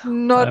does exercise.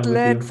 not I'm with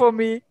land you. for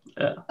me.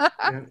 Yeah.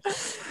 Yeah.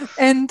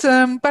 And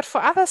but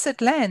for others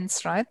it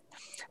lands, right?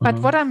 But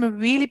what I'm a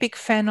really big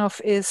fan of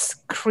is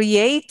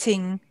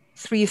creating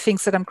 3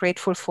 things that I'm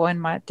grateful for in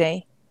my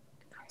day.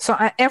 So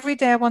every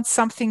day I want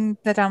something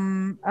that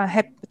I'm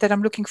that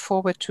I'm looking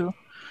forward to.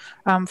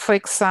 For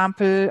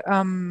example,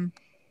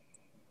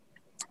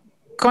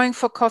 going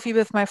for coffee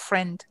with my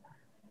friend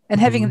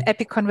and having an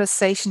epic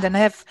conversation. Then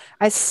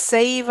I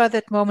savor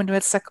that moment where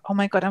it's like, oh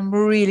my God, I'm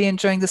really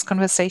enjoying this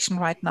conversation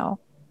right now.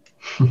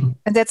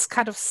 And that's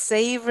kind of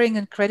savoring,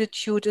 and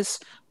gratitude is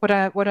what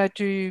I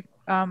do,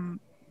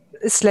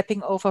 is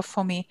slapping over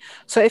for me.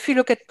 So if you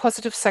look at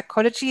positive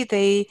psychology,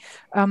 they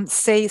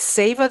say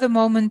savor the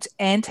moment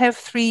and have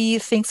 3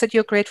 things that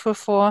you're grateful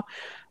for.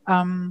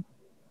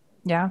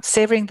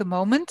 Savoring the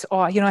moment,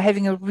 or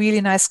having a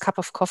really nice cup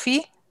of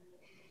coffee.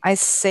 I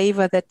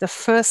savor that. The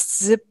first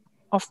sip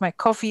of my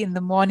coffee in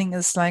the morning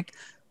is like,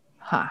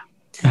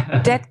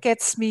 that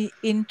gets me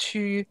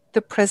into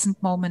the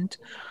present moment.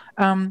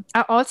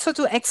 I also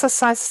do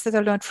exercises that I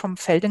learned from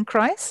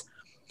Feldenkrais.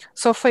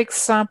 So, for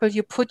example,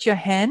 you put your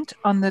hand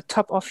on the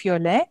top of your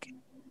leg,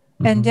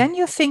 and then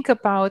you think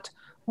about,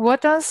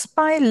 what does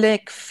my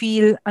leg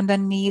feel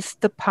underneath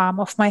the palm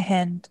of my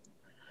hand?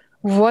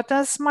 What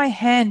does my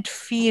hand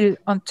feel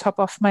on top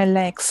of my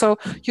leg? So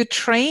you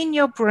train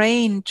your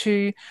brain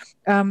to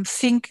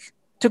think,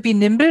 to be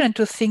nimble, and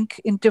to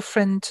think in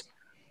different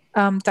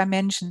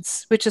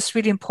dimensions, which is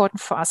really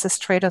important for us as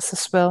traders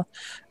as well.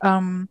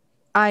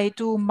 I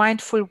do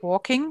mindful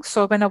walking.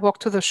 So when I walk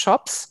to the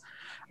shops,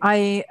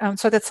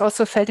 so that's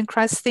also a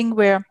Feldenkrais thing,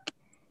 where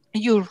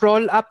you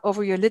roll up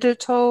over your little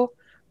toe.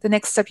 The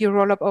next step, you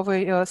roll up over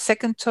your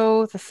second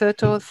toe, the third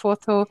toe, the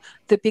fourth toe,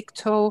 the big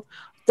toe.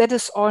 That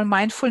is all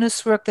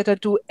mindfulness work that I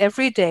do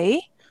every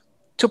day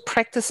to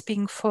practice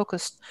being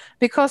focused.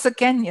 Because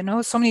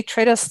again, so many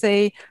traders,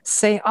 they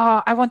say,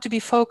 I want to be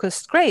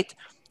focused. Great.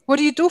 What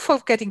do you do for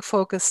getting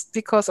focused?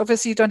 Because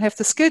obviously you don't have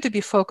the skill to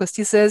be focused.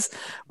 He says,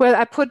 well,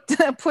 I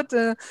put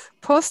a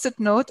Post-it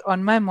note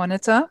on my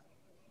monitor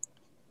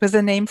with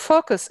the name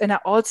focus. And I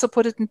also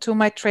put it into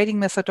my trading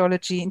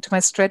methodology, into my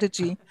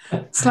strategy.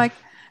 It's like,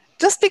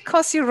 just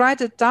because you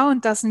write it down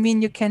doesn't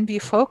mean you can be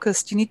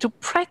focused. You need to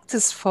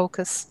practice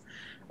focus.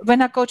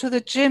 When I go to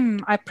the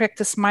gym, I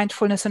practice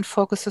mindfulness and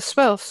focus as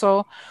well.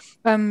 So,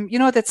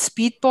 that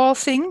speedball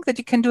thing that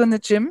you can do in the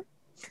gym?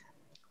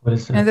 What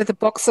is that? And that the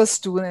boxers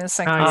do. And it's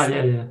like,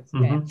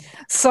 yeah.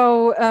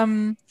 So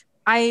I'm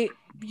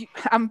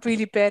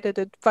really bad at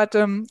it, but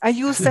I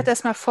use that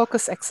as my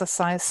focus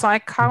exercise. So I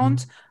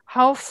count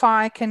how far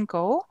I can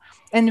go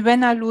and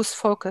when I lose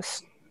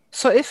focus.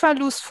 So if I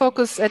lose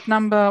focus at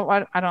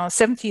number,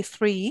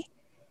 73,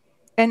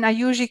 and I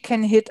usually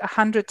can hit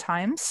 100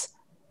 times,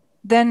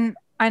 then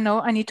I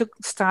know I need to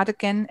start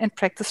again and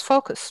practice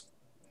focus.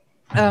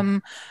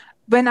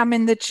 When I'm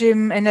in the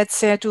gym and let's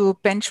say I do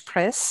bench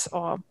press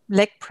or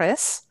leg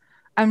press,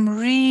 I'm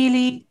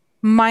really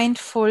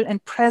mindful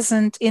and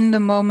present in the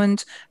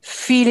moment,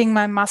 feeling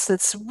my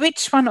muscles.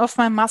 Which one of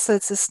my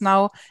muscles is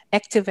now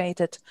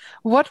activated?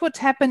 What would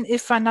happen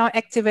if I now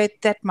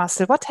activate that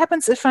muscle? What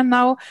happens if I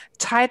now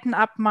tighten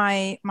up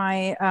my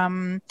my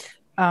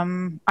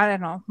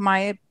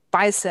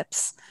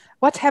biceps?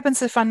 What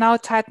happens if I now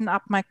tighten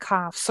up my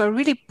calf? So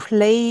really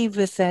play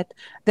with that.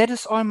 That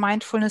is all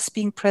mindfulness,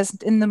 being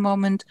present in the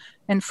moment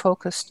and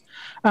focused.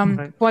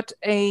 Right. What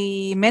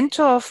a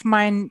mentor of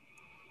mine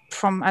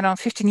from,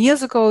 15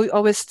 years ago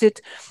always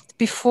did,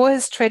 before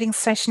his trading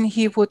session,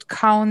 he would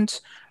count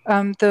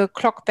the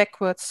clock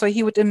backwards. So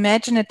he would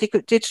imagine a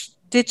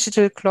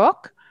digital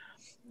clock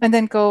and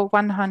then go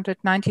 100,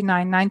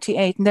 99,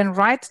 98, and then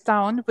write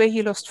down where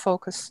he lost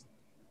focus.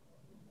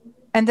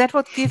 And that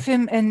would give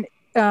him an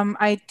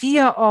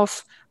idea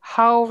of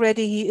how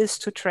ready he is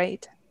to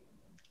trade.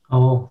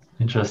 Oh,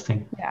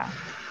 interesting. Yeah.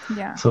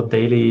 So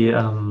daily,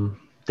 how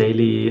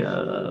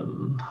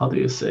do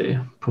you say,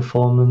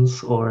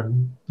 performance, or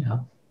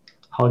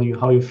how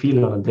you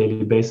feel on a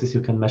daily basis?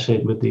 You can measure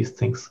it with these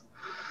things.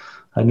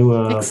 I knew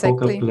a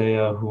poker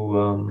player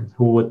who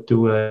would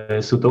do a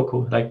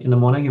Sudoku. Like in the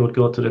morning, he would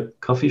go to the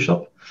coffee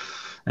shop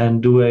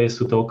and do a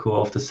Sudoku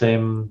of the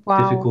same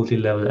difficulty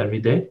level every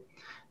day,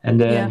 and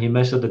then he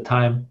measured the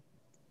time.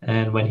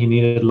 And when he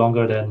needed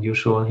longer than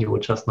usual, he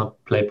would just not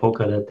play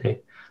poker that day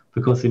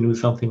because he knew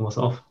something was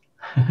off.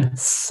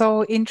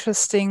 So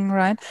interesting,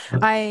 right?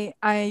 I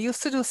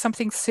used to do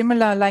something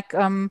similar, like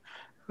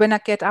when I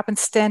get up and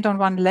stand on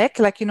one leg,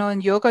 like in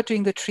yoga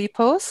doing the tree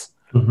pose.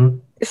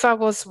 If I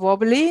was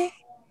wobbly,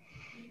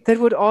 That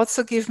would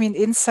also give me an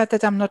insight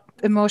that I'm not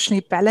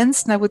emotionally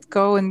balanced, and I would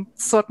go and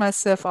sort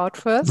myself out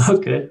first.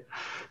 Okay,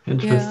 Yeah.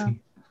 interesting.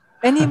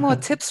 Any more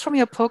tips from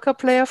your poker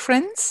player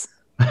friends?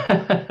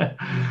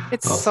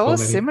 It's Oh, so so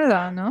many.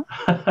 similar, no?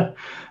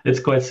 It's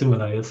quite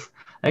similar, yes.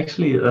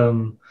 Actually,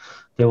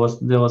 there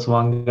was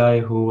one guy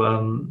who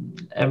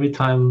every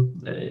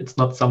time it's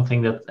not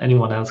something that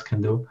anyone else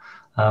can do,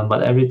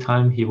 but every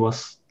time he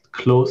was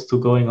close to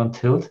going on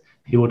tilt,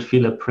 he would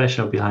feel a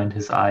pressure behind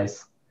his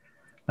eyes.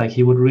 Like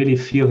he would really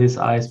feel his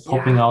eyes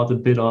popping Yeah. out a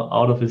bit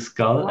out of his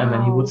skull, and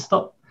then he would Wow.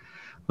 stop.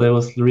 There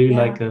was really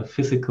Yeah. like a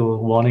physical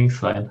warning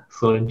sign.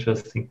 So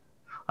interesting.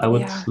 I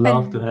would Yeah.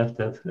 love to And have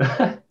that.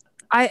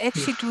 I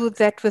actually do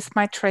that with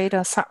my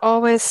traders.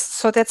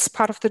 So that's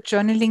part of the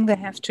journaling they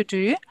have to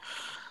do.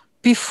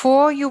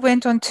 Before you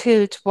went on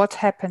tilt, what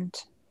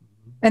happened?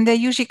 And they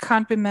usually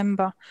can't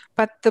remember.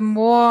 But the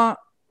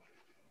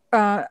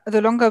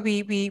longer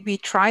we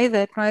try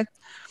that, right,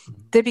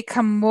 they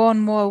become more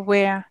and more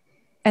aware.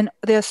 And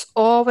there's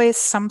always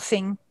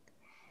something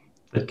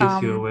That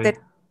gives you away. that,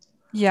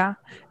 yeah.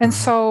 And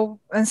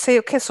say,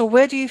 okay, so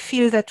where do you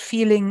feel that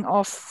feeling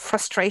of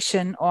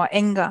frustration or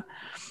anger?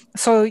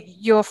 So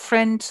your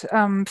friend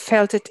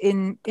felt it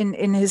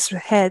in his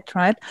head,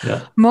 right?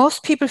 Yeah.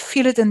 Most people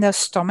feel it in their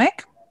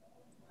stomach.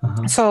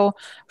 Uh-huh. So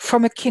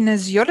from a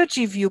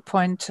kinesiology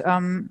viewpoint,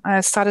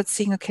 I started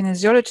seeing a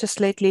kinesiologist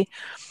lately.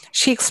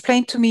 She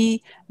explained to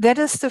me that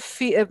is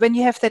when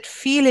you have that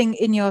feeling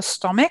in your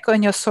stomach or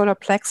in your solar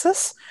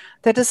plexus,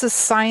 that is a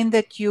sign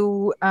that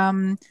you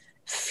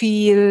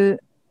feel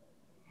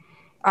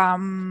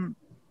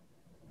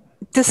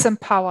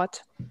disempowered.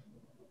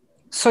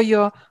 So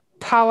your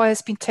power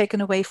has been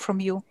taken away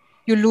from you.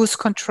 You lose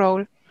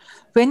control.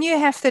 When you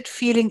have that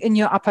feeling in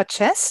your upper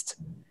chest,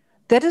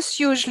 that is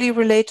usually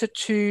related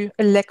to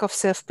a lack of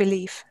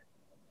self-belief.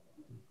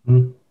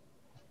 Mm.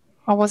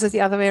 Or was it the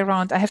other way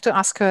around? I have to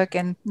ask her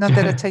again. Not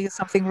that I tell you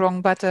something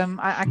wrong, but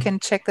I can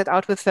check that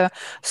out with her.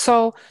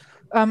 So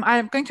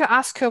I'm going to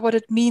ask her what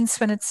it means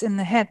when it's in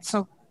the head.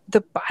 So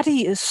the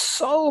body is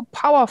so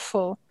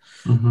powerful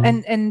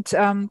and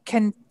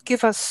can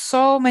give us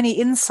so many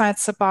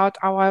insights about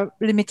our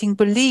limiting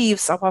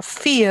beliefs, our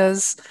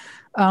fears.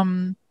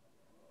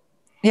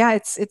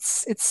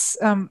 It's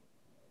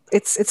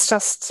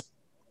just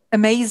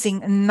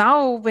amazing. And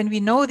now when we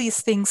know these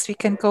things, we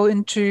can go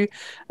into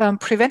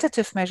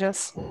preventative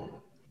measures.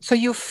 So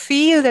you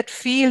feel that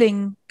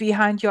feeling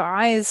behind your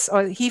eyes,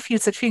 or he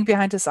feels that feeling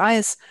behind his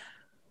eyes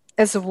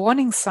as a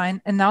warning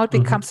sign, and now it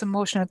becomes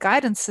emotional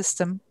guidance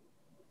system.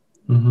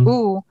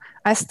 Ooh,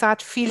 I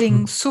start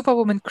feeling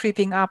superwoman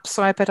creeping up,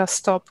 so I better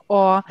stop.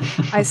 Or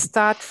I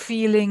start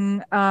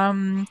feeling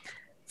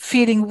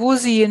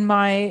woozy in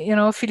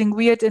my, feeling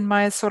weird in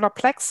my solar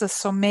plexus.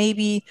 So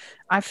maybe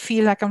I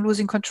feel like I'm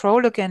losing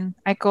control again.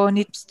 I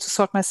need to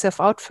sort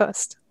myself out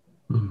first.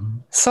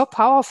 So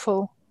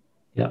powerful.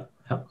 Yeah,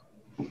 yeah.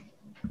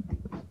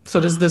 So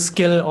this is the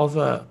skill of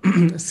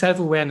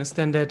self-awareness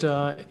then that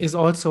is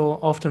also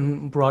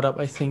often brought up,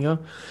 I think. Yeah?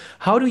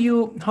 How do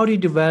you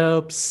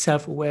develop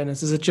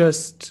self-awareness? Is it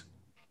just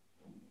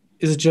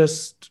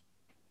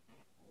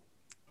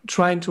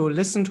trying to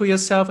listen to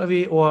yourself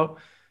or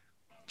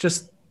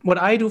just what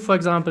I do, for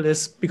example,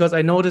 is because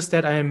I noticed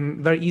that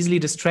I'm very easily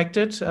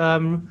distracted,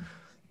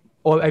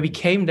 or I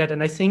became that,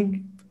 and I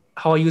think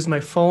how I use my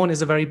phone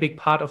is a very big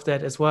part of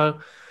that as well.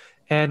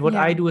 And what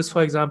I do is,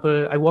 for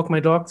example, I walk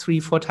my dog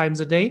 3-4 times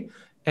a day,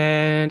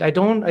 and I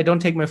don't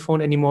take my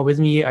phone anymore with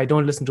me. I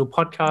don't listen to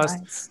podcasts.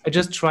 Nice. I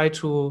just try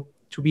to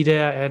be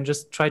there and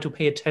just try to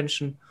pay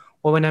attention.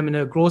 Or when I'm in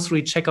a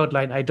grocery checkout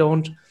line, I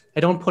don't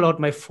pull out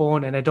my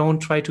phone, and I don't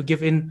try to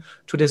give in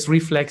to this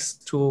reflex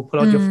to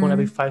pull out your phone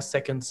every 5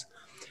 seconds.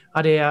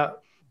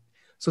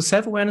 So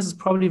self-awareness is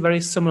probably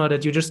very similar,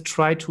 that you just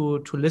try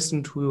to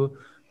listen to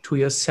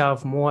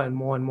yourself more and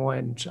more and more,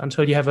 and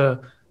until you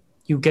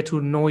get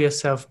to know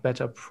yourself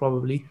better,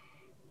 probably.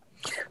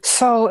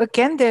 So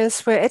again,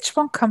 there's where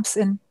Edgewong comes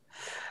in.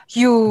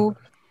 You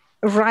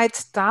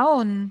write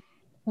down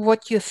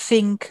what you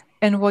think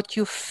and what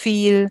you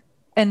feel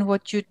and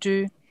what you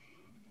do.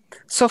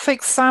 So for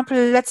example,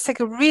 let's take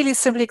a really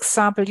simple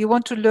example. You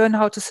want to learn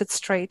how to sit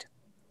straight.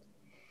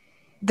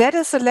 That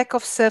is a lack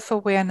of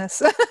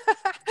self-awareness.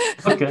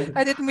 Okay.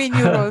 I didn't mean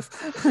you, Rolf.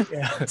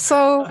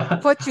 So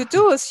what you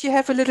do is you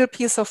have a little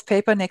piece of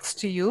paper next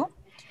to you,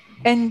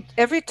 and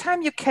every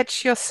time you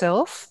catch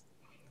yourself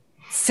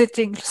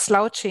sitting,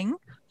 slouching,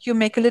 you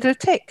make a little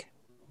tick.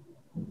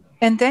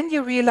 And then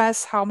you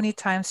realize how many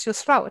times you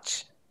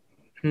slouch.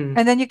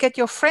 And then you get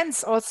your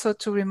friends also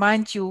to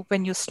remind you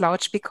when you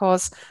slouch,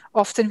 because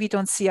often we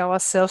don't see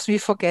ourselves, we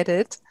forget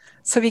it.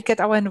 So we get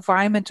our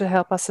environment to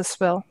help us as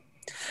well.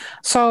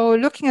 So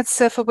looking at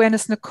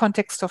self-awareness in the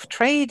context of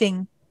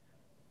trading,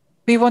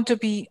 we want to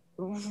be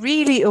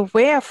really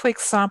aware. For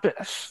example,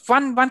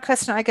 one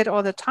question I get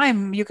all the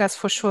time, you guys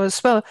for sure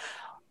as well,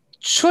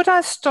 should I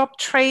stop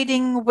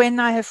trading when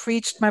I have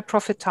reached my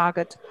profit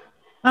target?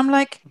 I'm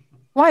like,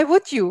 why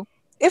would you?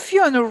 If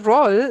you're on a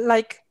roll,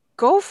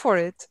 go for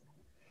it.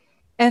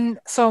 And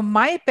so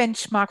my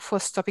benchmark for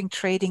stopping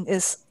trading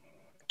is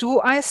do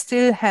I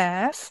still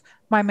have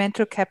my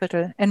mental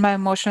capital and my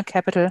emotional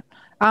capital?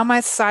 Are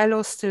my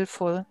silos still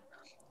full?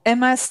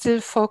 Am I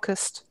still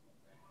focused?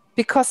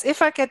 Because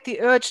if I get the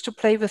urge to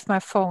play with my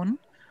phone,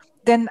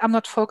 then I'm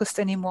not focused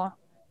anymore.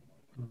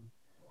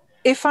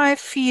 If I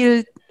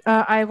feel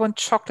I want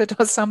chocolate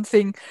or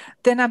something,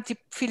 then I'm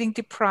feeling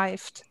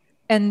deprived.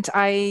 And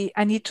I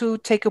need to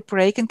take a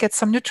break and get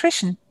some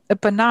nutrition. A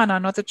banana,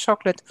 not a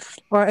chocolate,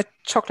 or a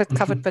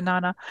chocolate-covered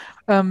banana.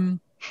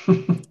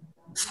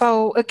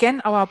 So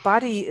again, our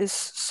body is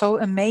so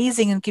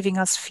amazing in giving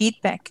us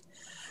feedback.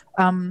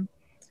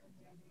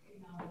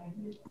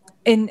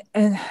 In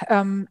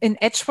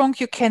Edgewonk,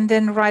 you can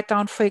then write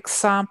down, for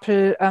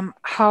example,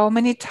 how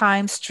many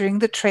times during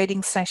the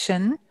trading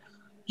session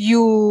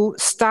you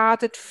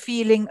started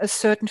feeling a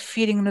certain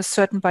feeling in a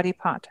certain body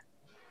part.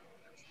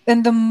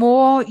 And the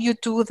more you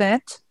do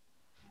that,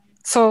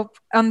 so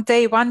on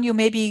day one, you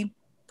maybe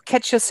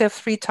catch yourself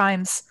 3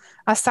 times.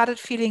 I started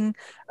feeling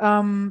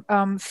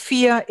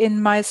fear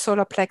in my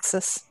solar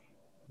plexus.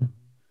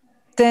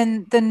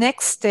 Then the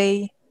next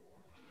day,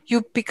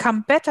 you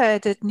become better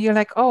at it and you're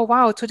like, oh,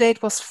 wow, today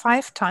it was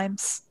 5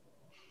 times.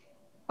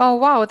 Oh,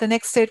 wow, the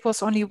next day it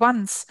was only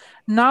once.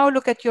 Now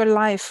look at your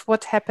life.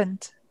 What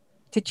happened?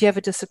 Did you have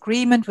a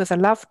disagreement with a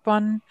loved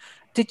one?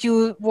 Did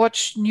you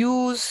watch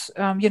news?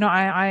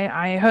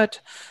 I heard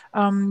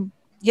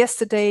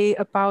yesterday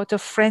about a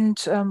friend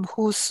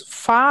whose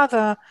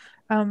father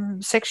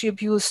sexually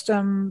abused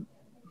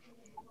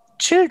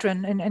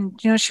children,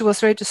 and she was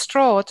very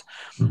distraught.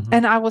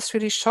 And I was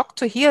really shocked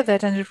to hear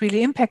that, and it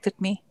really impacted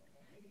me.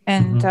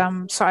 And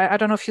so I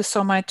don't know if you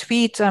saw my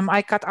tweet.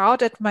 I got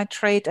out at my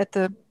trade at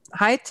the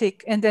high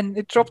tick, and then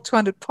it dropped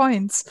 200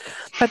 points.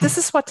 But this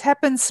is what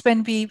happens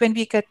when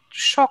we get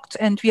shocked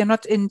and we are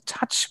not in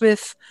touch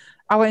with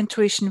our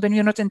intuition, when we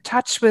are not in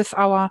touch with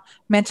our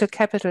mental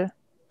capital.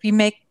 We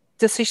make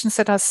decisions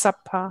that are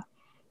subpar.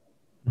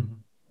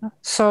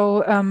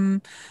 So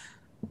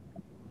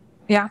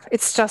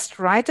it's just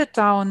write it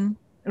down,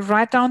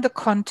 write down the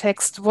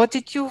context.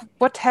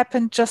 What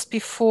happened just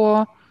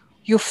before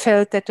you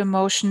felt that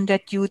emotion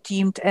that you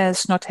deemed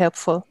as not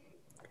helpful?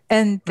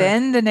 And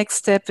then the next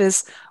step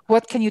is,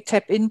 what can you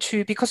tap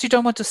into? Because you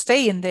don't want to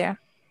stay in there,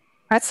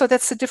 right? So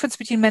that's the difference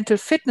between mental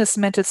fitness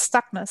and mental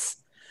stuckness.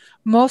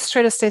 Most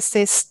traders, they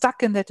stay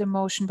stuck in that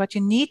emotion, but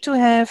you need to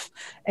have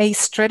a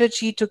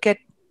strategy to get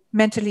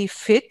mentally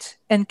fit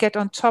and get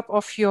on top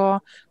of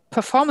your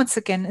performance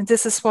again. And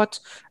this is what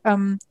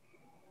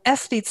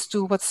athletes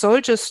do, what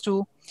soldiers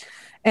do.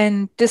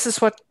 And this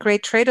is what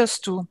great traders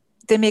do.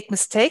 They make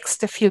mistakes,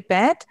 they feel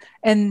bad,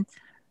 and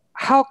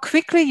how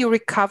quickly you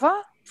recover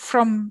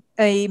from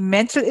a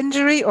mental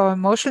injury or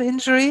emotional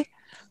injury,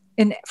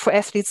 for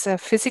athletes a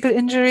physical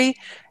injury,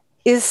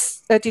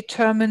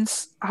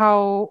 determines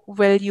how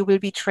well you will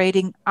be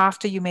trading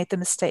after you made the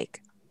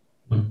mistake.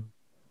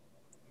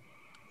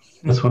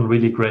 That's when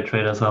really great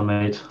traders are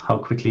made, how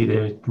quickly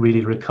they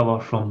really recover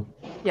from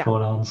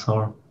drawdowns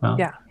or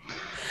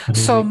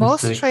So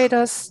most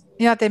traders,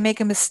 they make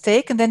a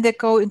mistake and then they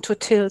go into a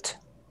tilt.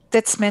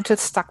 That's mental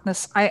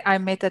stuckness. I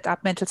made that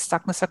up, mental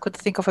stuckness. I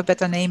couldn't think of a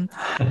better name.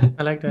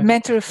 I like that.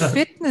 Mental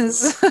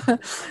fitness.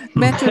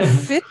 Mental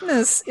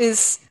fitness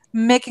is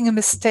making a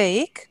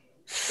mistake,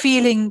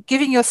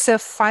 giving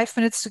yourself 5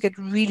 minutes to get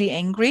really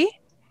angry,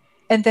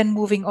 and then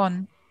moving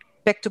on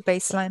back to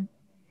baseline.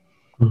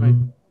 Right.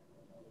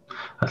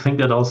 I think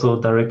that also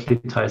directly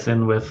ties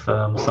in with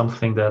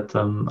something that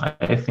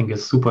I think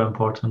is super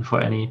important for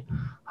any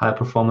high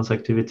performance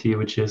activity,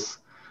 which is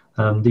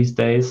these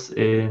days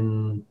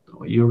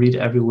you read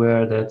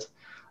everywhere that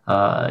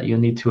you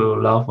need to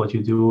love what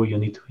you do, you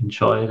need to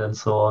enjoy it, and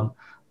so on.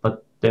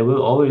 But there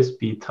will always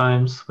be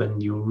times when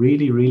you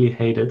really, really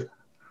hate it.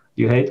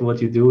 You hate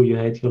what you do, you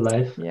hate your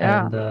life,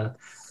 and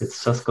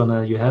it's just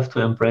you have to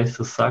embrace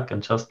the suck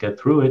and just get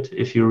through it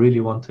if you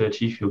really want to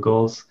achieve your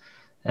goals.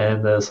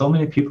 And so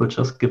many people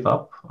just give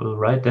up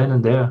right then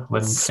and there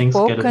when things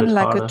get a bit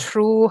like harder. A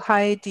true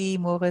Heidi,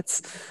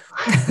 Moritz.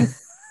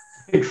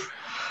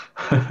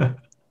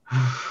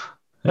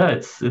 Yeah,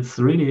 it's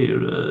really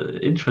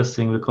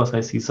interesting because I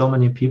see so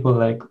many people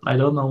like, I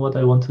don't know what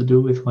I want to do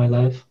with my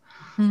life.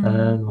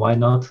 And why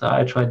not?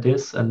 I tried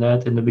this and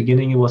that. In the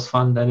beginning, it was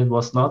fun, then it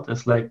was not.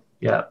 It's like,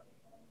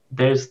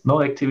 there's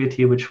no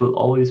activity which will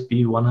always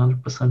be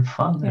 100%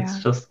 fun. It's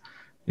just,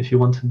 if you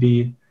want to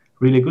be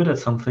really good at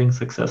something,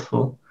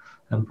 successful,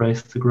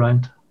 embrace the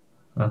grind.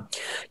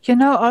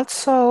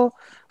 Also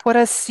what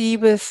I see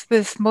with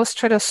most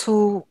traders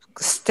who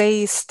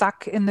stay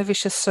stuck in the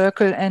vicious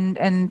circle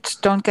and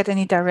don't get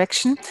any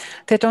direction,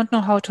 they don't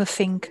know how to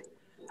think.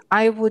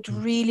 I would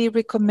really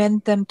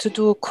recommend them to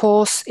do a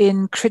course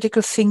in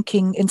critical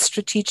thinking, in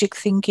strategic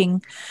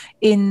thinking,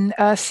 in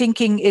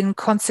thinking in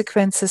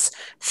consequences,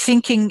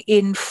 thinking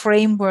in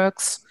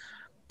frameworks.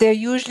 They're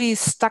usually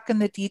stuck in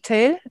the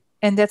detail,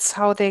 and that's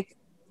how they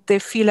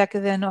feel like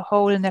they're in a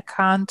hole and they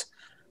can't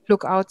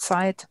look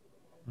outside.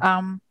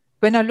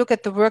 When I look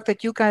at the work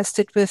that you guys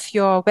did with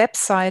your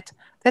website,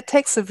 that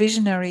takes a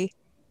visionary.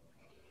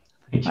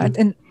 Right?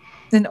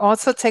 It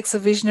also takes a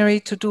visionary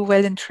to do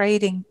well in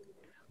trading.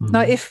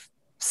 Now, if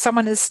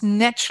someone is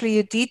naturally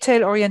a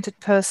detail-oriented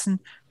person,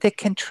 they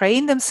can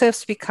train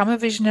themselves to become a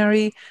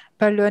visionary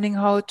by learning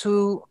how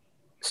to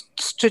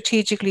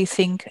strategically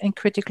think and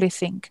critically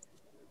think.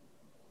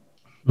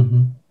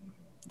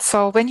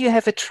 So when you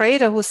have a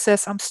trader who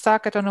says, I'm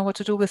stuck, I don't know what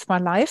to do with my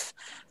life,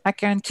 I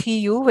guarantee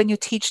you, when you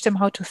teach them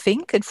how to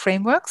think in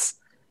frameworks,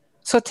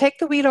 so take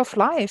the wheel of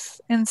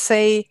life and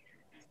say,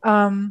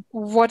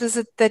 what is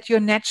it that you're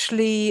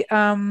naturally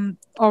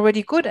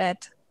already good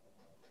at?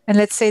 And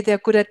let's say they're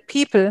good at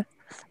people,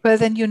 well,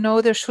 then you know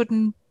they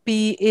shouldn't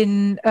be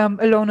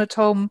alone at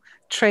home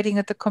trading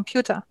at the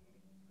computer.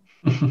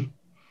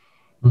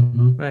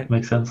 Right.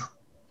 Makes sense.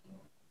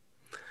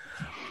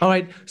 All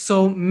right.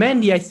 So,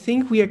 Mandy, I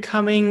think we are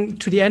coming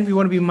to the end. We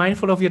want to be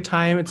mindful of your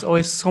time. It's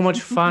always so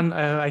much fun.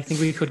 I think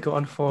we could go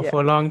on for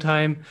a long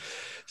time.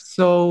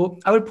 So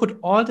I will put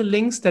all the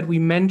links that we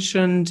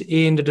mentioned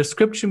in the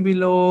description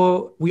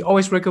below. We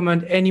always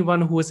recommend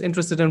anyone who is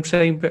interested in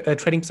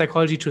trading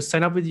psychology to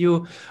sign up with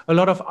you. A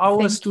lot of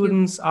our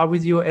students are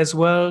with you as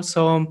well.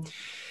 So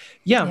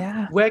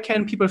where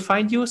can people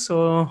find you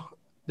so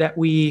that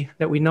we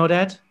know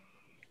that?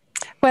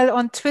 Well,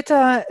 on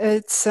Twitter,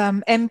 it's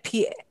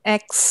mpx_trader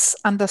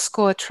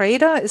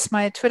is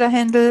my Twitter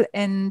handle.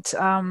 And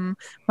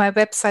my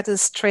website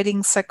is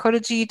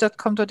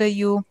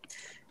tradingpsychology.com.au.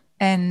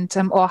 and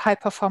or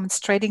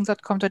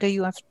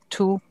highperformancetrading.com.au. I have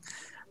two.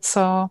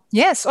 So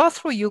yes, all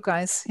through you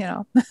guys,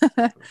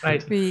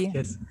 Right. We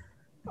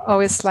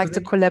always like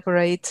to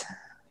collaborate.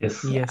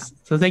 Yes.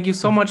 So thank you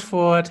so much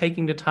for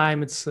taking the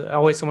time. It's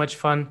always so much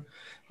fun.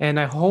 And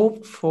I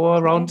hope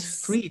for round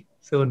 3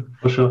 soon.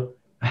 For sure.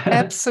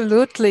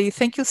 Absolutely.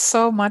 Thank you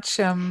so much.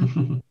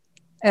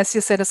 As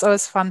you said, it's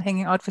always fun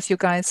hanging out with you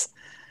guys.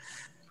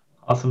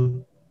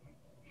 Awesome.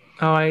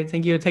 All right.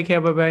 Thank you. Take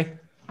care. Bye-bye.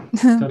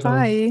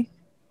 Bye.